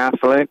am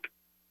Catholic.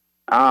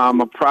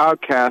 I'm a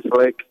proud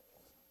Catholic.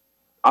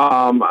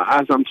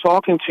 As I'm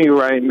talking to you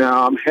right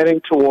now, I'm heading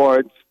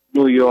towards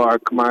New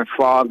York. My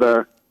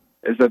father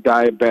is a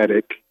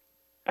diabetic,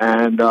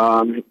 and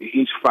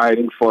he's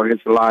fighting for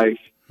his life.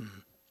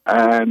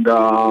 And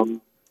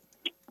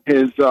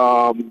his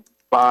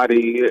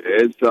body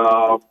is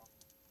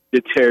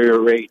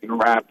deteriorating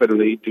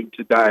rapidly due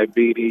to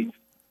diabetes.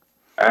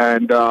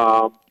 And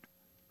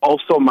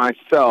also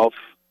myself,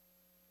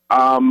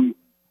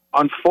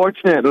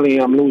 unfortunately,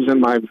 I'm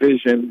losing my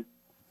vision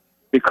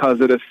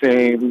because of the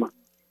same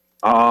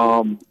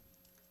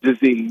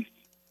disease.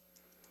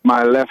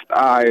 my left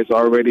eye is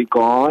already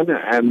gone,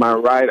 and my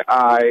right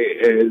eye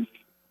is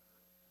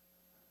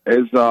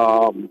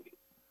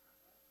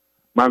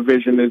my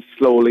vision is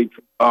slowly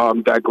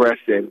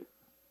digressing.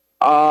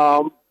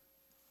 Also,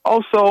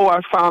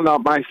 I found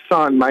out my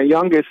son, my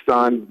youngest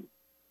son,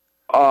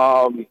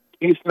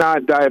 he's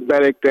not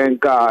diabetic, thank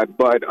God,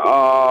 but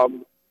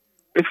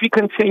if he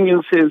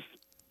continues his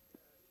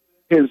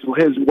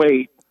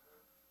weight,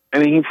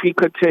 and if he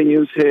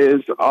continues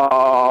his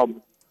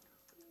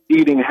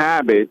eating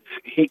habits,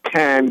 he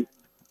can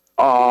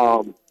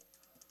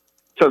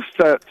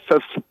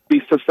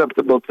be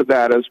susceptible to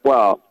that as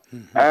well.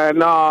 Mm-hmm.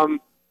 And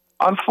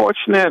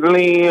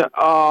unfortunately,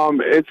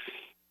 it's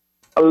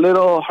a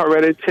little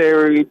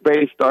hereditary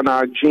based on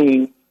our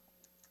genes.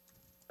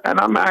 And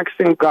I'm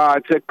asking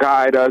God to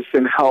guide us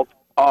and help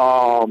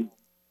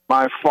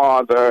my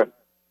father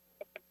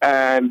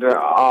and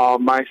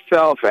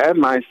myself and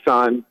my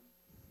son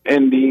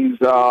in these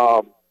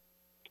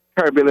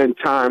turbulent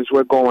times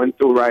we're going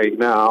through right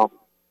now.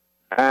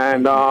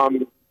 And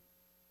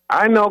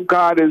I know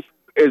God is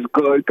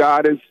good.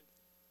 God is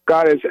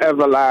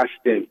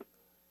everlasting.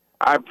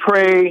 I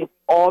pray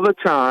all the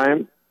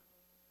time.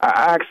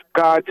 I ask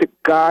God to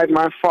guide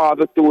my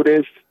father through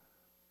this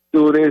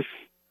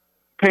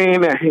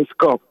pain that he's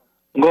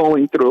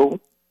going through.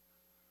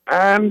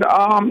 And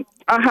I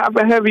have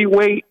a heavy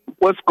weight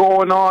what's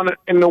going on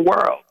in the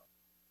world.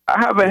 I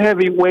have a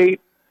heavy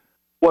weight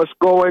what's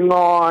going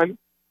on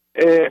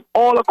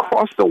all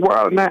across the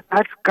world. And I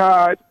ask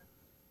God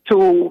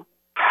to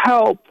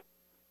help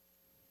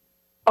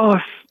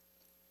us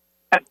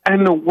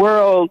and the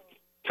world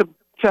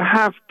to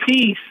have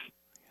peace.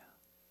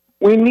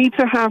 We need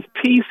to have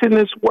peace in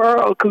this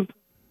world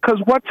because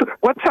what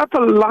type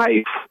of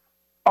life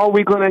are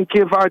we going to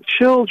give our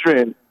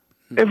children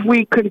if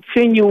we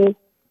continue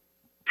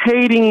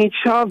hating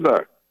each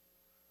other?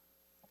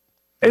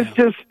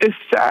 It's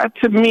sad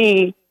to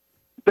me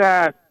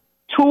that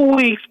 2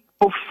 weeks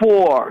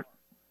before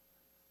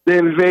the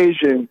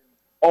invasion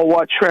or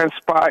what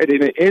transpired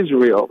in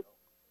Israel,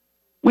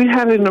 we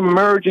had an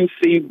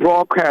emergency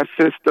broadcast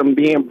system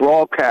being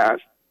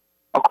broadcast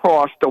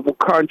across the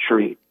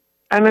country.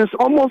 And it's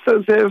almost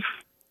as if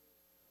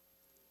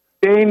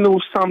they knew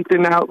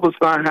something else was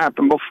going to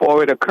happen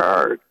before it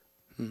occurred.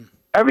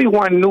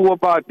 Everyone knew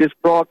about this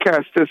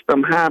broadcast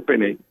system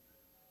happening.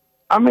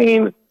 I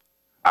mean,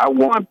 I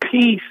want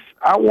peace.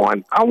 I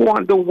want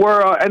the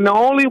world. And the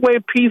only way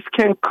peace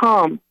can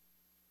come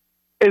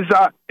is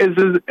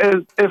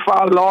if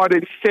our Lord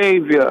and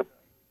Savior,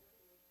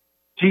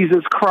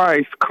 Jesus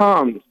Christ,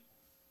 comes.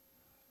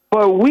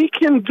 But we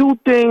can do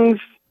things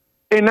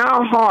in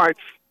our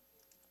hearts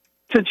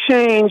to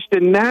change the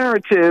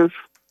narrative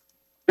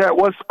that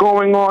what's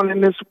going on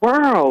in this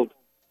world.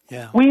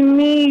 Yeah. We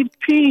need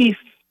peace.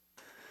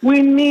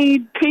 We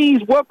need peace.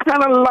 What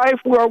kind of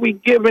life are we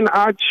giving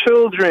our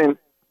children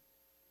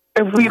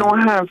if we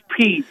don't have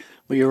peace?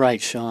 Well, you're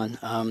right, Sean.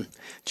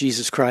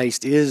 Jesus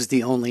Christ is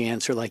the only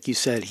answer. Like you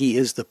said, he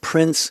is the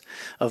Prince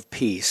of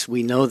Peace.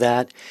 We know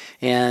that,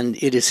 and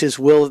it is his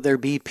will that there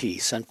be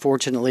peace.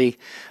 Unfortunately,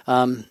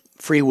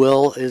 free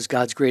will is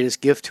God's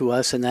greatest gift to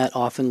us, and that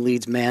often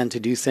leads man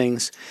to do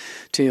things,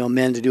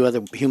 humans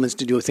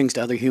to do things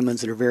to other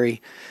humans that are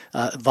very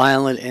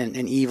violent and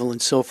evil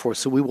and so forth.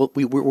 So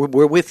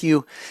we're with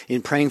you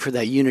in praying for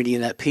that unity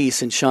and that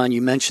peace. And Sean,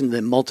 you mentioned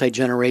the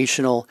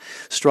multi-generational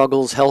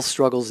struggles, health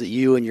struggles that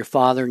you and your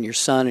father and your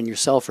son and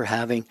yourself are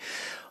having.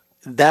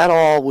 That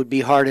all would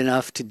be hard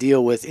enough to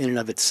deal with in and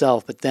of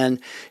itself, but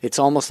then it's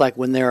almost like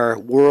when there are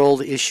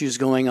world issues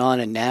going on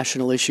and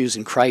national issues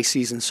and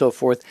crises and so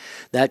forth,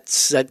 that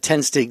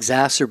tends to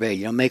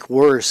exacerbate, make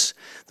worse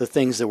the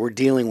things that we're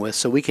dealing with.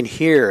 So we can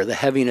hear the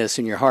heaviness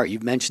in your heart.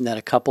 You've mentioned that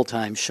a couple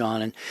times,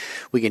 Sean, and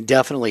we can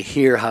definitely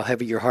hear how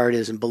heavy your heart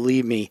is, and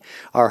believe me,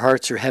 our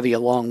hearts are heavy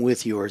along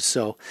with yours.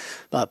 So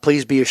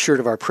please be assured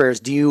of our prayers.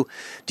 Do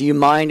you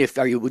mind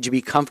would you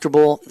be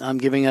comfortable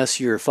giving us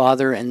your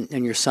father and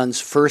your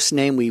son's first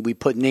name? We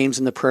put names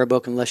in the prayer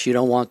book. Unless you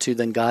don't want to,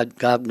 then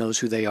God knows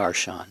who they are,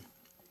 Sean.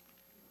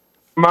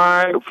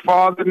 My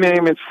father's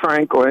name is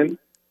Franklin,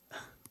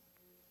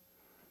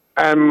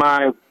 and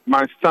my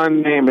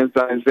son's name is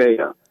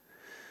Isaiah.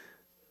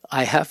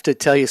 I have to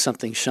tell you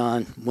something,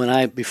 Sean.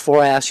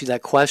 Before I asked you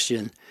that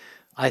question,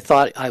 I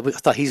thought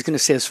he's going to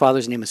say his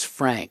father's name is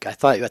Frank. I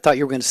thought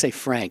you were going to say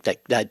Frank.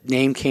 That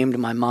name came to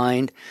my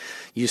mind.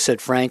 You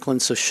said Franklin.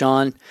 So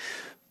Sean,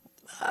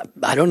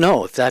 I don't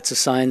know if that's a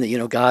sign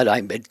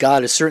that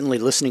God is certainly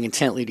listening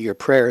intently to your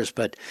prayers.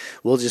 But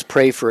we'll just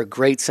pray for a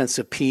great sense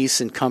of peace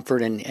and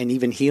comfort and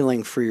even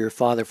healing for your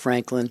father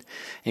Franklin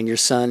and your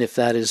son, if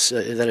that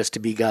is to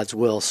be God's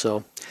will.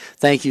 So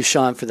Thank you,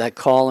 Sean, for that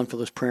call and for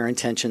those prayer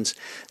intentions.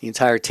 The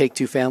entire Take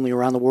Two family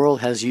around the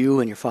world has you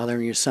and your father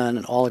and your son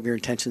and all of your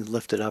intentions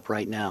lifted up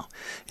right now.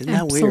 Isn't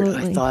that weird?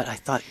 I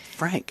thought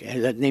Frank.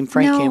 That name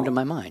Frank came to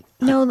my mind.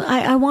 No,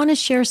 I want to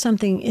share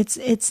something.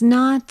 It's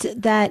not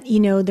that,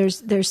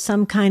 there's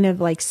some kind of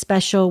like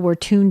special, we're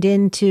tuned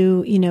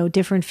into,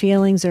 different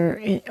feelings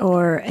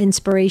or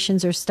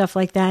inspirations or stuff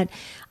like that.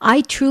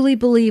 I truly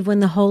believe when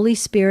the Holy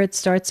Spirit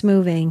starts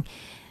moving,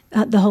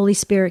 the Holy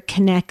Spirit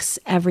connects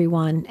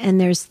everyone, and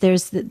there's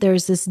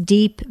this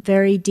deep,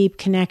 very deep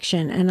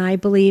connection. And I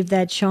believe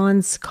that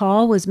Sean's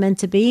call was meant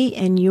to be,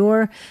 and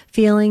your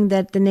feeling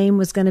that the name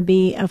was going to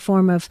be a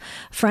form of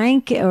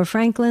Frank or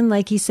Franklin,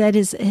 like he said,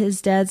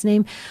 his dad's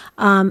name.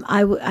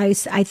 I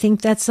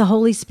think that's the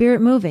Holy Spirit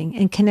moving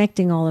and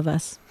connecting all of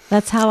us.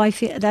 That's how I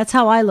feel. That's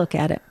how I look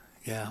at it.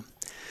 Yeah.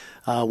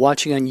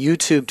 Watching on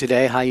YouTube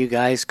today, hi you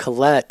guys.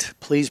 Colette,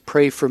 please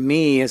pray for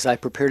me as I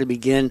prepare to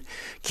begin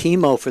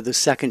chemo for the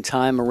second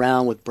time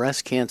around with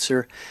breast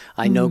cancer.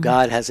 I know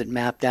God has it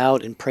mapped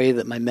out, and pray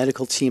that my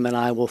medical team and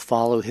I will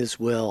follow his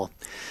will.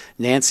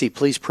 Nancy,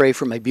 please pray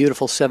for my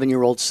beautiful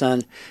 7-year-old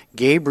son,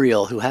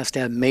 Gabriel, who has to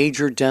have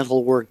major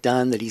dental work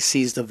done, that he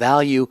sees the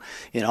value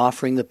in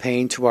offering the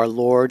pain to our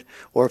Lord,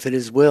 or if it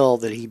is will,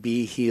 that he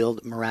be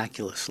healed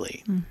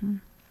miraculously. Mm-hmm.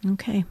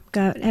 Okay,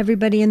 got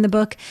everybody in the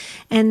book.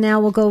 And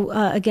now we'll go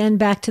again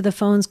back to the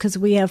phones because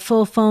we have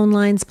full phone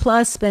lines.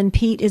 Plus, Ben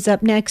Pete is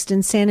up next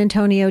in San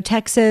Antonio,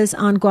 Texas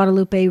on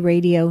Guadalupe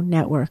Radio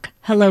Network.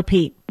 Hello,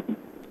 Pete.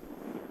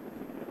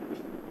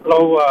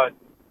 Hello.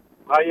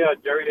 Hi,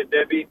 Jerry and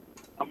Debbie.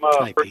 I'm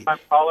a first-time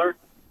caller.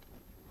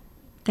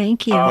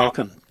 Thank you.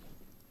 Welcome.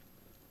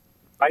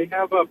 I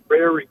have a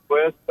prayer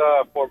request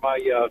for my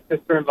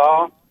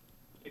sister-in-law.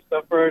 She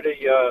suffered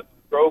a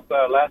stroke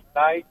last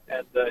night,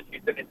 and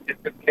she's in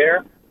intensive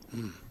care.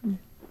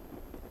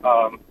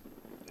 I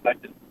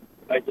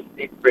just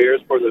need prayers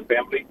for the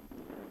family.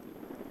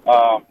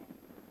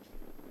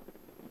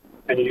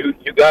 And you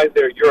guys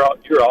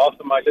you're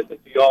awesome. I listen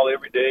to you all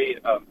every day.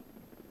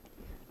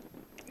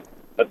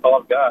 That's all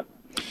I've got.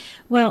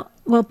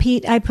 Well,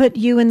 Pete, I put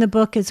you in the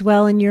book as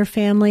well, and your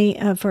family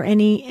for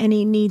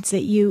any needs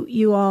that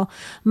you all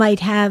might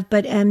have.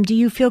 But do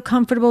you feel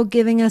comfortable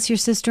giving us your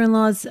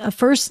sister-in-law's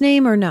first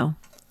name or no?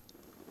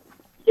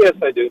 Yes,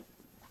 I do.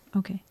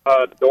 Okay.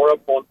 Dora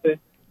Ponce.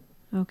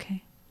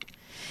 Okay.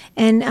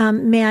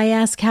 And may I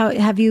ask,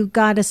 have you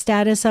got a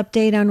status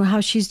update on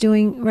how she's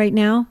doing right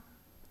now?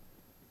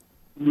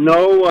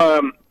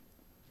 No.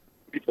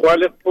 Before I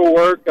left for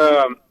work,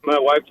 my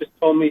wife just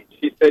told me.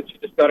 She said she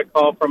just got a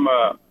call from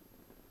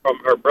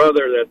her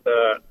brother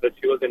that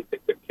she was in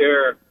intensive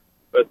care,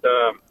 but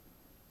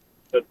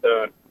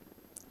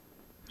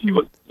she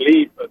was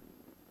asleep.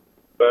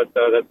 But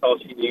that's all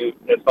she knew.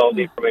 That's all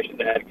the information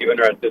they had given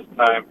her at this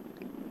time.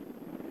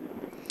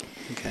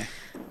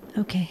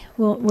 Okay.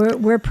 Well,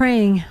 we're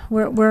praying.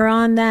 We're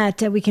on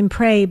that. We can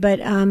pray, but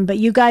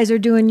you guys are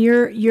doing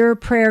your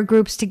prayer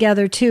groups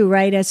together too,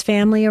 right? As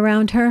family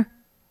around her.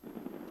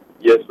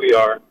 Yes, we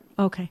are.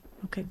 Okay.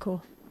 Okay.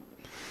 Cool.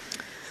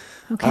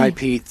 Okay. All right,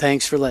 Pete,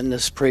 thanks for letting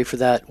us pray for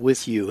that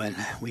with you. And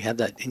we have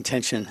that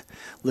intention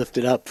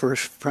lifted up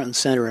first, front and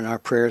center in our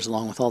prayers,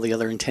 along with all the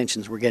other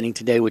intentions we're getting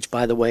today, which,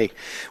 by the way,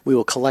 we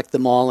will collect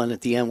them all. And at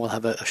the end, we'll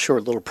have a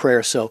short little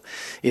prayer. So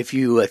if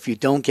you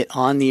don't get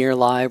on the air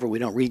live, or we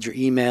don't read your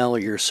email or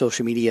your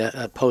social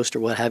media post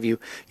or what have you,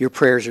 your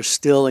prayers are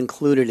still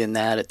included in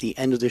that at the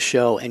end of the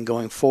show and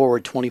going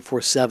forward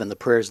 24/7, the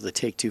prayers of the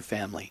Take Two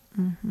family.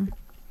 Mm-hmm.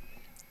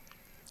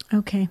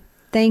 Okay.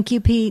 Thank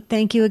you, Pete.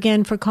 Thank you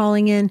again for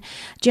calling in.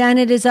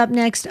 Janet is up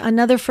next,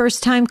 another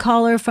first-time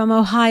caller from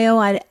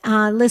Ohio,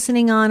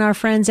 listening on our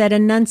friends at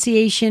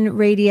Annunciation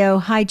Radio.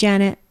 Hi,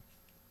 Janet.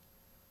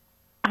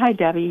 Hi,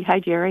 Debbie. Hi,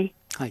 Jerry.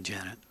 Hi,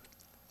 Janet.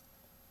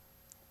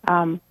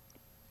 I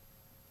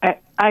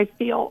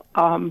feel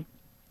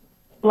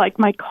like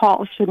my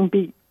call shouldn't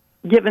be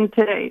given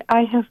today.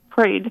 I have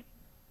prayed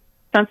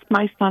since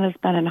my son has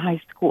been in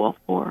high school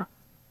for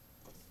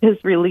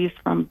his release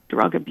from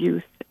drug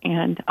abuse.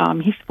 And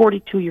he's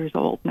 42 years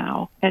old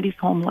now, and he's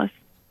homeless.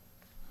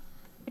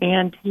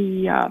 And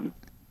he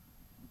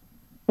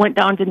went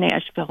down to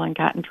Nashville and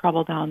got in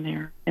trouble down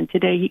there. And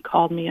today he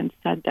called me and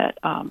said that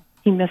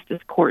he missed his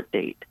court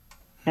date.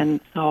 And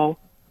so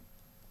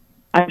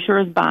I'm sure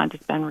his bond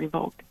has been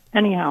revoked.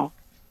 Anyhow,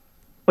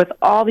 with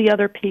all the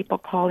other people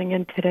calling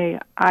in today,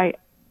 I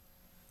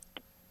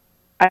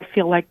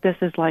feel like this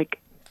is like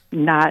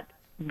not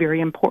very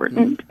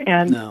important.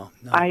 And no.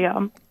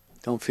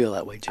 Don't feel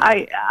that way,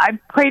 Janet. I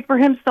prayed for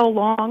him so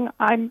long,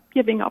 I'm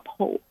giving up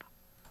hope.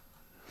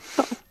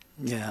 So.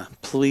 Yeah,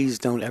 please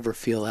don't ever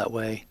feel that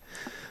way.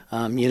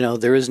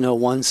 There is no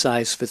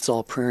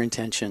one-size-fits-all prayer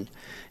intention,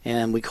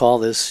 and we call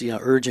this,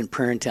 urgent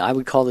prayer intention. I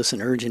would call this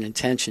an urgent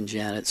intention,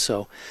 Janet.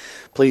 So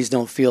please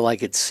don't feel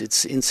like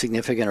it's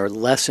insignificant or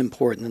less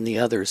important than the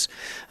others.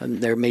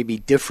 There may be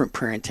different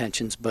prayer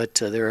intentions, but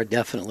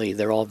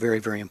they're all very,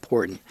 very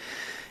important.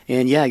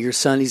 And yeah, your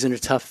son, he's in a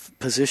tough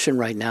position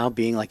right now,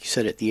 being, like you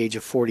said, at the age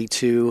of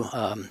 42,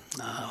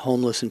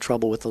 homeless, in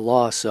trouble with the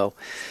law. So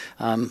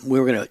we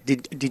were going to,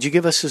 did you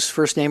give us his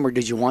first name, or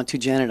did you want to,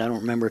 Janet? I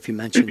don't remember if you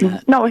mentioned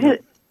that. No,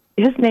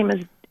 his name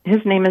is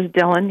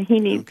Dylan. He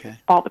needs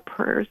all the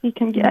prayers he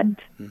can get.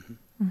 Mm-hmm.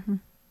 Mm-hmm.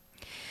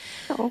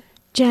 So.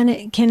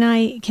 Janet, can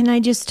I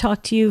just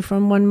talk to you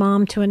from one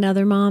mom to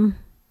another mom?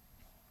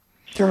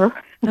 Sure.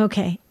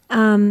 Okay.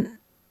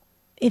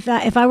 If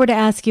I were to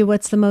ask you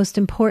what's the most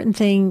important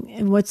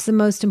thing, what's the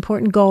most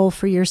important goal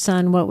for your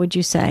son, what would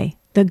you say?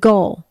 The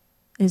goal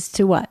is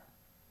to what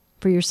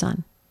for your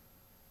son?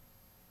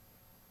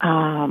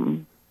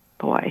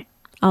 Boy.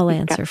 I'll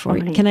answer for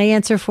you. Can I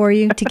answer for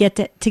you? To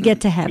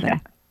get to heaven. Yeah.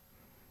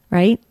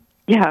 Right?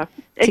 Yeah,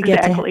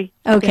 exactly.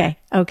 Okay.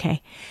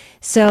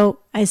 So,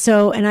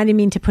 and I didn't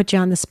mean to put you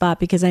on the spot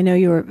because I know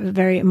you were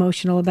very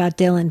emotional about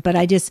Dylan, but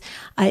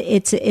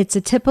it's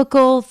a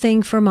typical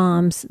thing for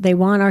moms. They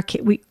want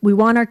we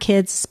want our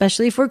kids,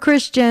 especially if we're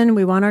Christian,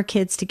 we want our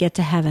kids to get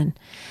to heaven.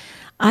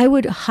 I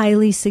would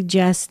highly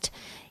suggest,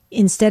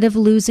 instead of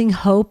losing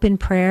hope in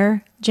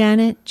prayer,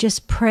 Janet,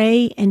 just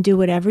pray and do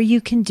whatever you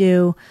can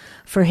do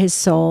for his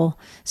soul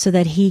so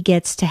that he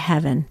gets to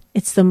heaven.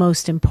 It's the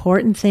most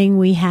important thing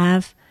we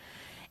have.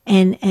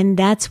 And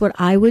that's what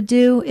I would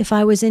do if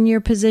I was in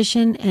your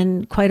position.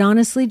 And quite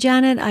honestly,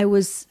 Janet, I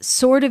was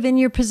sort of in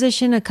your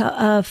position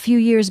a few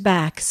years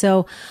back.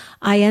 So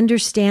I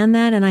understand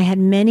that. And I had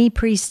many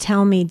priests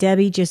tell me,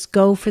 Debbie, just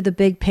go for the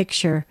big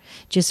picture.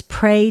 Just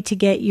pray to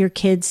get your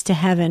kids to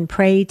heaven.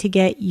 Pray to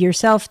get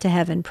yourself to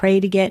heaven. Pray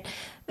to get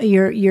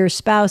your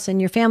spouse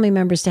and your family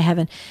members to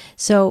heaven.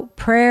 So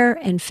prayer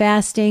and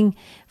fasting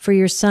for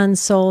your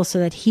son's soul so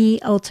that he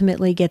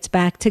ultimately gets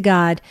back to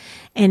God.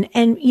 And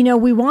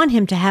we want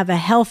him to have a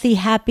healthy,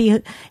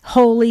 happy,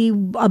 holy,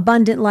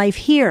 abundant life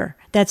here.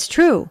 That's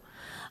true.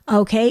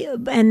 Okay.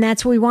 And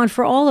that's what we want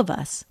for all of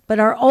us. But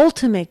our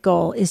ultimate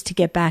goal is to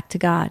get back to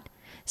God.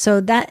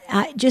 So that,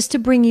 just to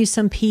bring you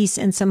some peace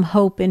and some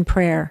hope in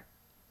prayer.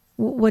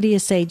 What do you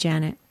say,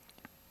 Janet?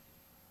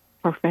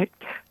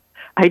 Perfect.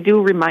 I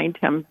do remind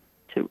him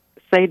to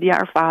say the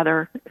Our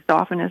Father as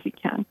often as he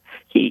can.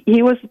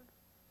 He was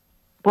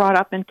brought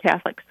up in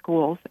Catholic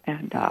schools,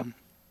 and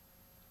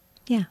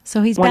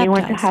so he's when baptized. He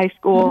went to high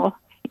school,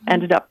 he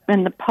ended up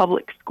in the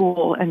public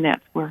school, and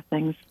that's where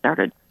things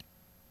started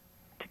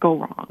to go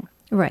wrong.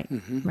 Right,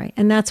 right.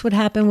 And that's what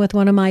happened with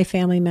one of my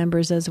family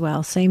members as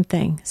well. Same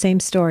thing, same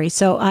story.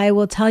 So I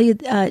will tell you,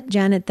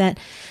 Janet, that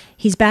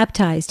he's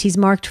baptized. He's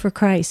marked for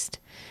Christ.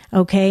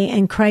 Okay,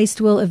 and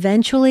Christ will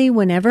eventually,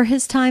 whenever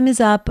his time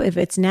is up, if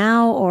it's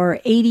now or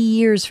 80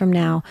 years from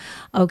now,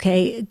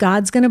 okay,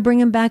 God's going to bring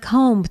him back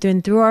home.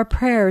 And through our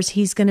prayers,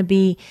 he's going to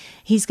be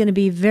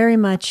very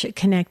much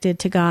connected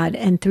to God,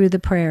 and through the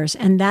prayers.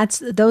 And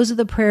those are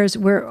the prayers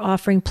we're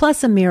offering,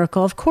 plus a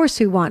miracle. Of course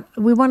we want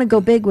to go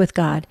big with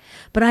God.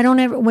 But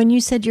when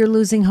you said you're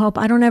losing hope,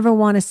 I don't ever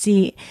want to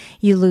see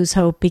you lose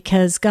hope,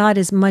 because God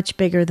is much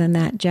bigger than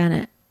that,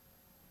 Janet.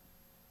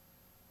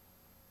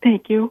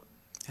 Thank you.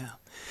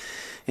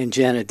 And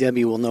Janet,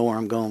 Debbie will know where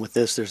I'm going with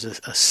this. There's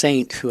a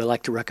saint who I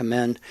like to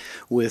recommend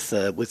with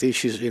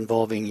issues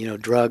involving,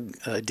 drug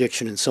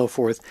addiction and so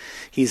forth.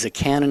 He's a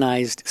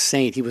canonized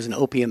saint. He was an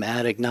opium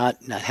addict,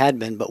 not had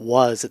been, but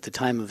was at the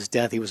time of his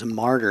death. He was a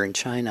martyr in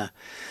China.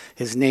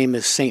 His name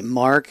is Saint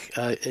Mark.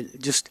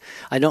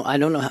 I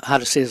don't know how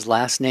to say his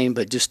last name,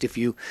 but just if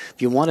you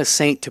want a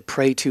saint to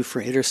pray to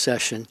for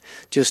intercession,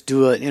 just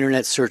do an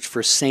internet search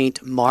for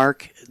Saint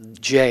Mark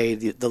J,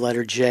 the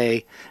letter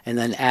J, and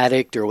then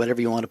addict or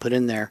whatever you want to put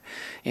in there,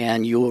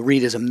 and you will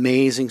read his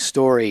amazing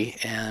story.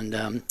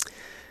 And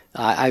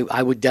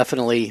I would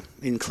definitely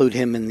include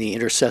him in the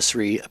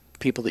intercessory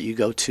people that you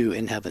go to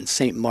in heaven,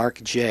 Saint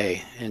Mark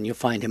J, and you'll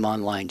find him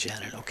online,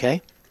 Janet.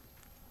 Okay.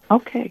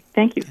 Okay,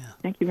 thank you. Yeah.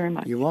 Thank you very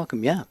much. You're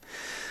welcome, yeah.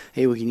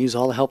 Hey, we can use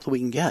all the help that we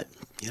can get.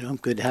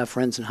 Good to have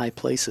friends in high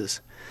places,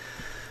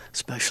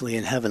 especially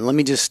in heaven. Let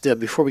me just,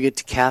 before we get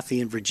to Kathy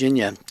in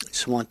Virginia,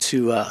 just want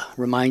to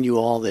remind you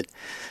all that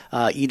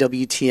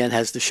EWTN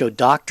has the show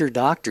Dr.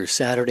 Doctor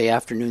Saturday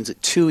afternoons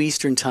at 2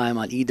 Eastern Time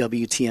on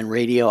EWTN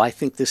Radio. I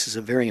think this is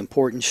a very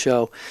important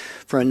show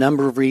for a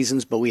number of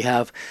reasons, but we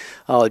have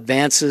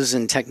advances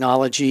in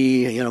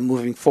technology,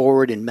 moving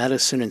forward in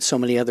medicine and so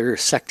many other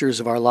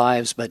sectors of our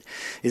lives. But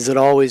is it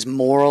always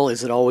moral?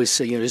 Is it always,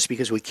 just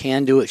because we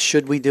can do it,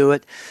 should we do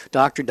it?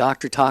 Dr.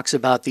 Doctor talks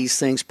about these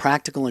things,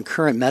 practical and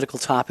current medical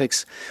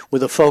topics,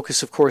 with a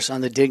focus, of course,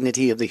 on the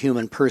dignity of the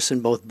human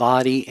person, both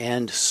body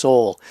and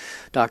soul.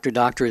 Dr.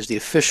 Doctor is the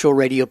official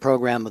radio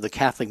program of the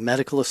Catholic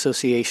Medical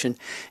Association,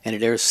 and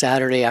it airs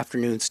Saturday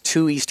afternoons,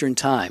 2 Eastern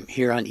Time,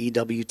 here on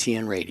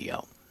EWTN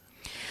Radio.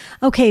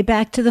 Okay,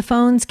 back to the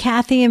phones.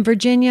 Kathy in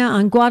Virginia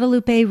on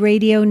Guadalupe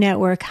Radio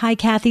Network. Hi,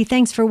 Kathy.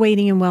 Thanks for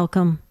waiting, and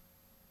welcome.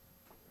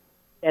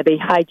 Debbie.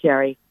 Hi,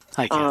 Jerry.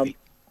 Hi, Kathy.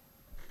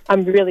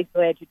 I'm really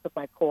glad you took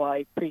my call.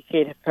 I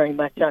appreciate it very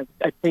much. I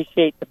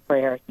appreciate the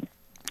prayers.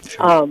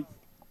 Sure.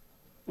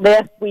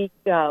 Last week,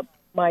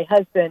 my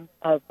husband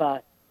of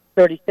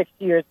 36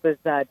 years was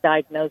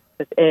diagnosed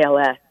with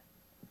ALS.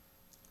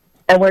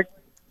 and we're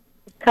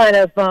kind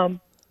of, I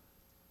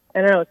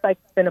don't know, it's like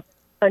been a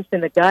punch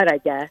in the gut, I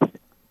guess.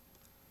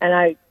 And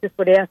I just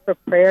would ask for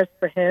prayers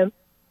for him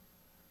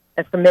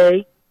and for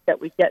me,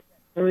 that we get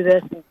through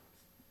this and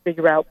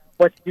figure out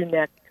what to do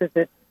next, because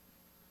it's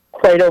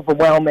quite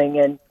overwhelming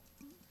and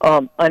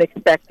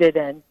unexpected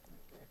and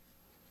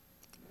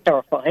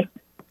terrifying.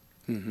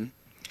 Mm-hmm.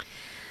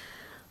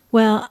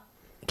 Well,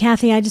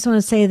 Kathy, I just want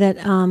to say that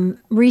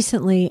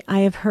recently I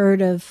have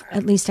heard of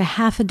at least a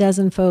half a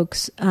dozen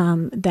folks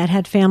that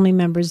had family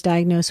members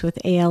diagnosed with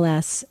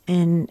ALS,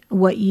 and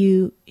what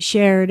you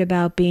shared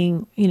about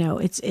being,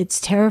 it's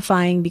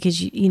terrifying because,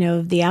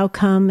 the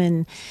outcome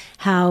and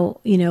how,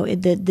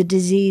 the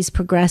disease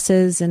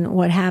progresses and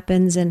what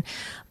happens.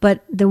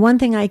 But the one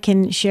thing I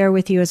can share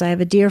with you is I have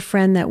a dear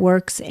friend that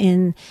works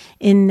in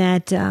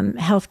that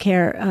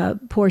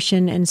healthcare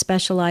portion and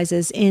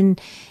specializes in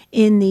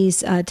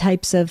these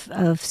types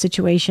of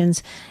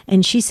situations.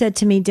 And she said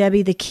to me,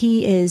 Debbie, the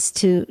key is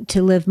to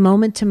live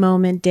moment to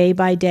moment, day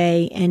by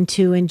day, and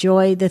to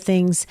enjoy the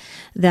things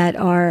that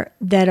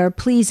are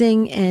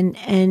pleasing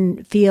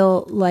and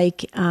feel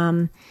like,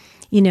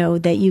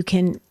 that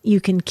you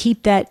can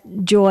keep that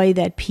joy,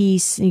 that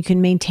peace, and you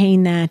can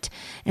maintain that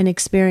and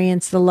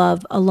experience the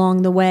love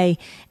along the way,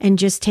 and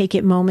just take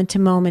it moment to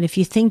moment. If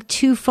you think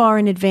too far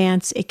in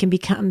advance, it can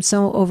become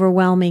so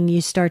overwhelming you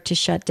start to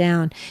shut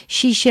down.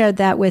 She shared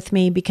that with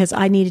me because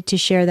I needed to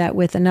share that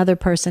with another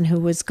person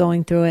who was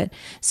going through it.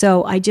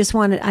 So I just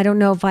I don't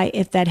know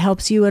if that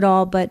helps you at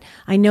all, but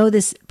I know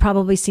this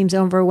probably seems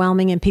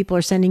overwhelming and people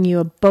are sending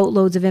you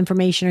boatloads of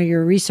information or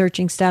you're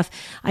researching stuff.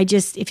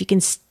 If you can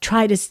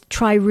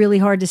try really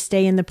hard to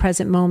stay in the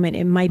present moment,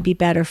 it might be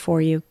better for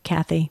you,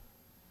 Kathy.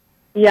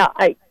 Yeah,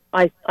 I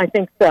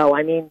think so.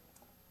 I mean,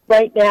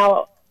 right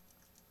now,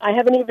 I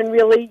haven't even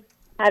really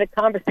had a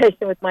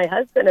conversation with my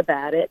husband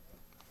about it.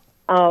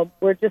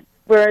 We're just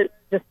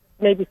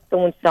maybe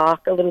still in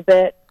shock a little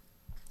bit,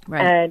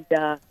 right?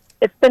 And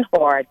it's been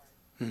hard.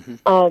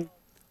 Mm-hmm.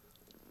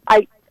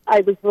 I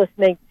was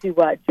listening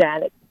to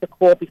Janet, the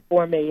call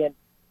before me,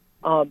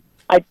 and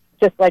I'd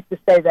just like to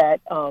say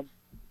that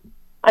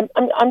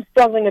I'm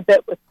struggling a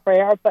bit with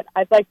prayer, but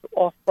I'd like to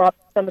offer up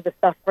some of the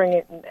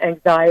suffering and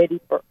anxiety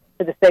for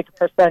the sake of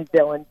her son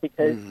Dylan,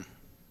 because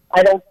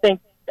I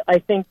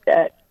think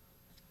that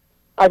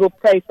I will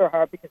pray for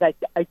her, because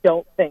I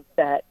don't think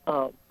that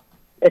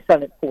it's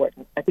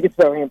unimportant. I think it's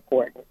very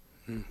important.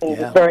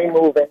 It's very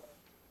moving.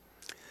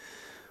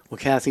 Well,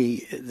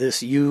 Kathy,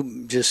 you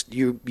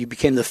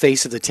became the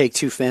face of the Take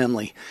Two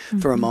family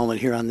for a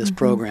moment here on this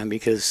program,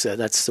 because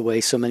that's the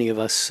way so many of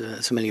us,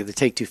 so many of the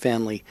Take Two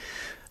family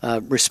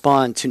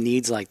respond to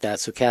needs like that.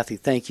 So, Kathy,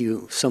 thank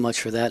you so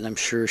much for that, and I'm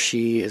sure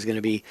she is going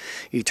to be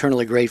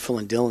eternally grateful,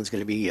 and Dylan's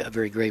going to be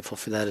very grateful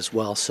for that as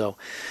well. So,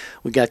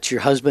 we got your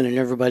husband and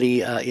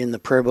everybody in the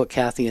prayer book,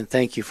 Kathy, and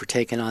thank you for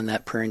taking on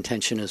that prayer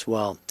intention as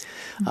well.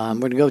 We're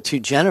going to go to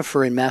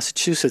Jennifer in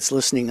Massachusetts,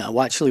 listening,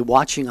 actually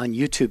watching on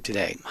YouTube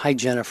today. Hi,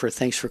 Jennifer.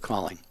 Thanks for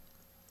calling.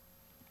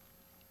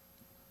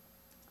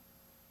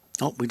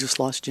 Oh, we just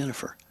lost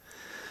Jennifer.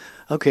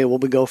 Okay, well,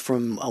 we go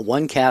from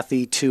one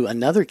Kathy to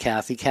another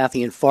Kathy.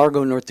 Kathy in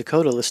Fargo, North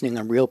Dakota, listening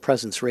on Real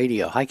Presence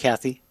Radio. Hi,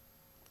 Kathy.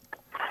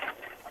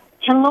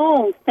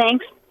 Hello.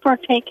 Thanks for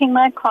taking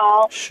my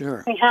call.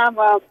 Sure. We have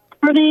a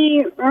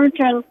pretty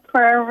urgent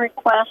prayer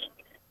request.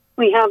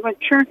 We have a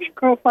church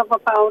group of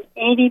about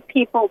 80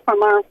 people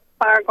from our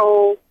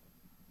Fargo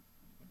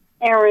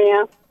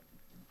area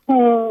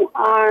who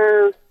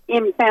are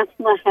in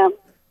Bethlehem.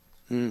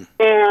 And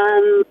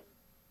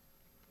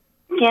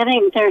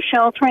they're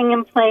sheltering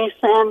in place,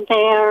 and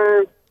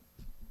they're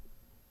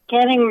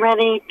getting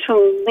ready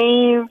to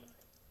leave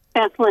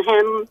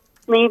Bethlehem,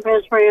 leave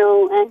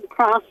Israel, and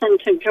cross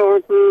into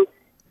Jordan,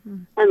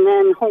 and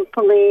then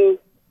hopefully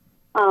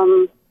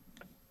find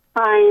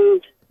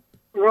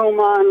room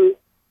on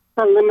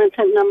the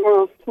limited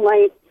number of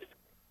flights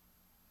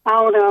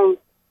out of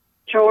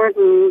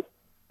Jordan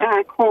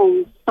back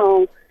home.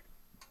 So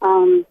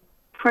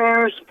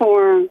prayers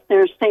for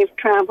their safe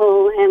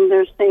travel and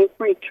their safe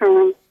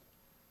return.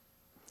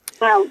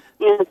 Well,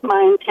 is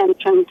my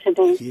intention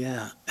today.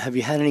 Yeah. Have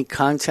you had any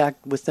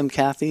contact with them,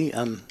 Kathy?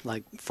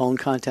 Like phone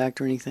contact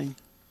or anything?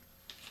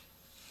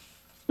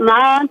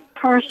 Not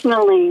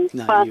personally,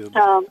 but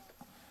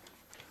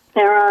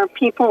there are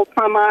people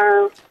from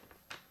our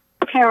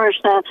parish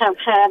that have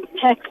had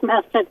text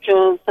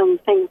messages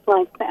and things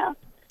like that.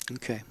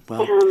 Okay.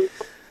 Well,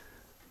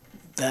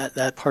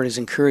 that part is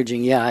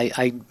encouraging. Yeah,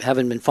 I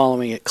haven't been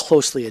following it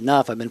closely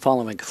enough. I've been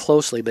following it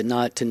closely, but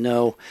not to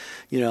know,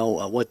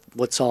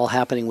 what's all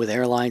happening with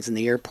airlines and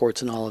the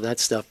airports and all of that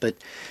stuff. But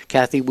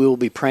Kathy, we will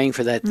be praying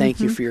for that.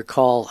 Thank you for your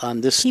call.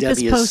 Keep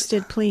us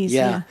posted, please.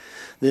 Yeah.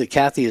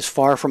 Kathy is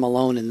far from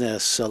alone in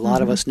this. A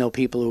lot of us know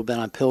people who have been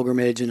on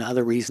pilgrimage and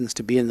other reasons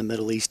to be in the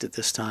Middle East at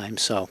this time.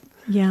 So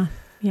yeah.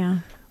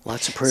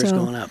 Lots of prayers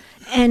going up.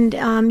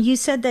 And you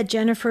said that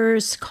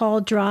Jennifer's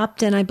call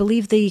dropped, and I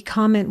believe the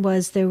comment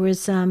was there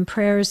was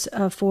prayers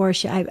for.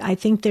 I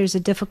think there's a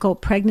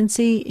difficult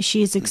pregnancy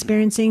she is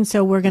experiencing,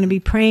 so we're going to be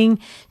praying,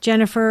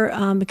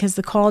 Jennifer, because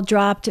the call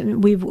dropped,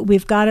 and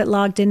we've got it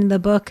logged into the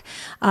book.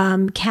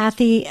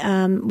 Kathy,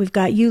 we've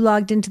got you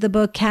logged into the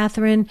book.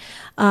 Catherine,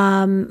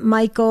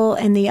 Michael,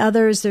 and the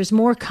others. There's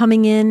more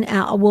coming in.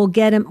 We'll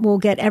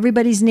get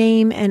everybody's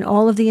name and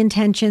all of the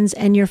intentions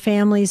and your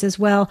families as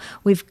well.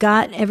 We've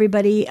got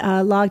everybody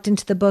logged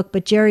into the book.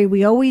 But Jerry,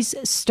 we always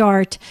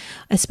start,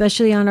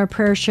 especially on our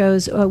prayer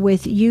shows,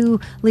 with you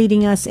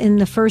leading us in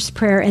the first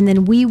prayer, and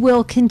then we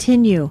will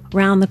continue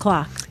round the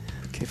clock.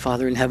 Okay,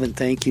 Father in heaven,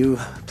 thank you.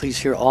 Please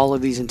hear all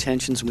of these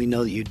intentions. We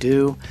know that you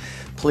do.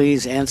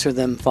 Please answer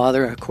them,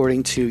 Father,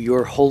 according to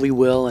your holy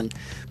will, and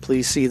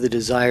please see the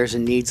desires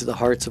and needs of the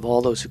hearts of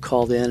all those who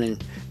called in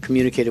and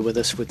communicated with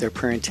us with their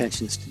prayer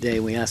intentions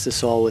today. We ask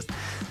this all with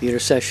the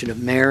intercession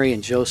of Mary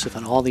and Joseph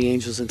and all the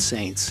angels and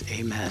saints.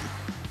 Amen.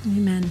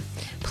 Amen.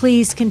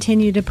 Please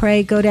continue to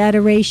pray. Go to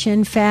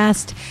adoration,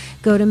 fast,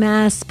 go to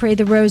Mass, pray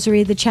the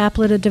Rosary, the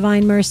Chaplet of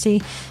Divine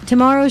Mercy.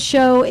 Tomorrow's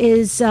show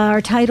is,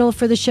 our title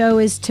for the show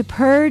is To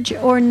Purge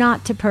or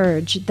Not to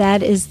Purge?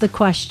 That is the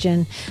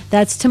question.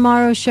 That's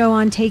tomorrow's show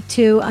on Take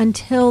Two.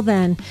 Until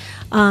then,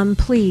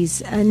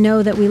 please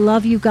know that we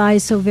love you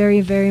guys so very,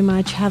 very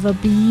much. Have a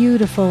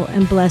beautiful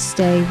and blessed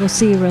day. We'll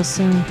see you real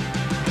soon.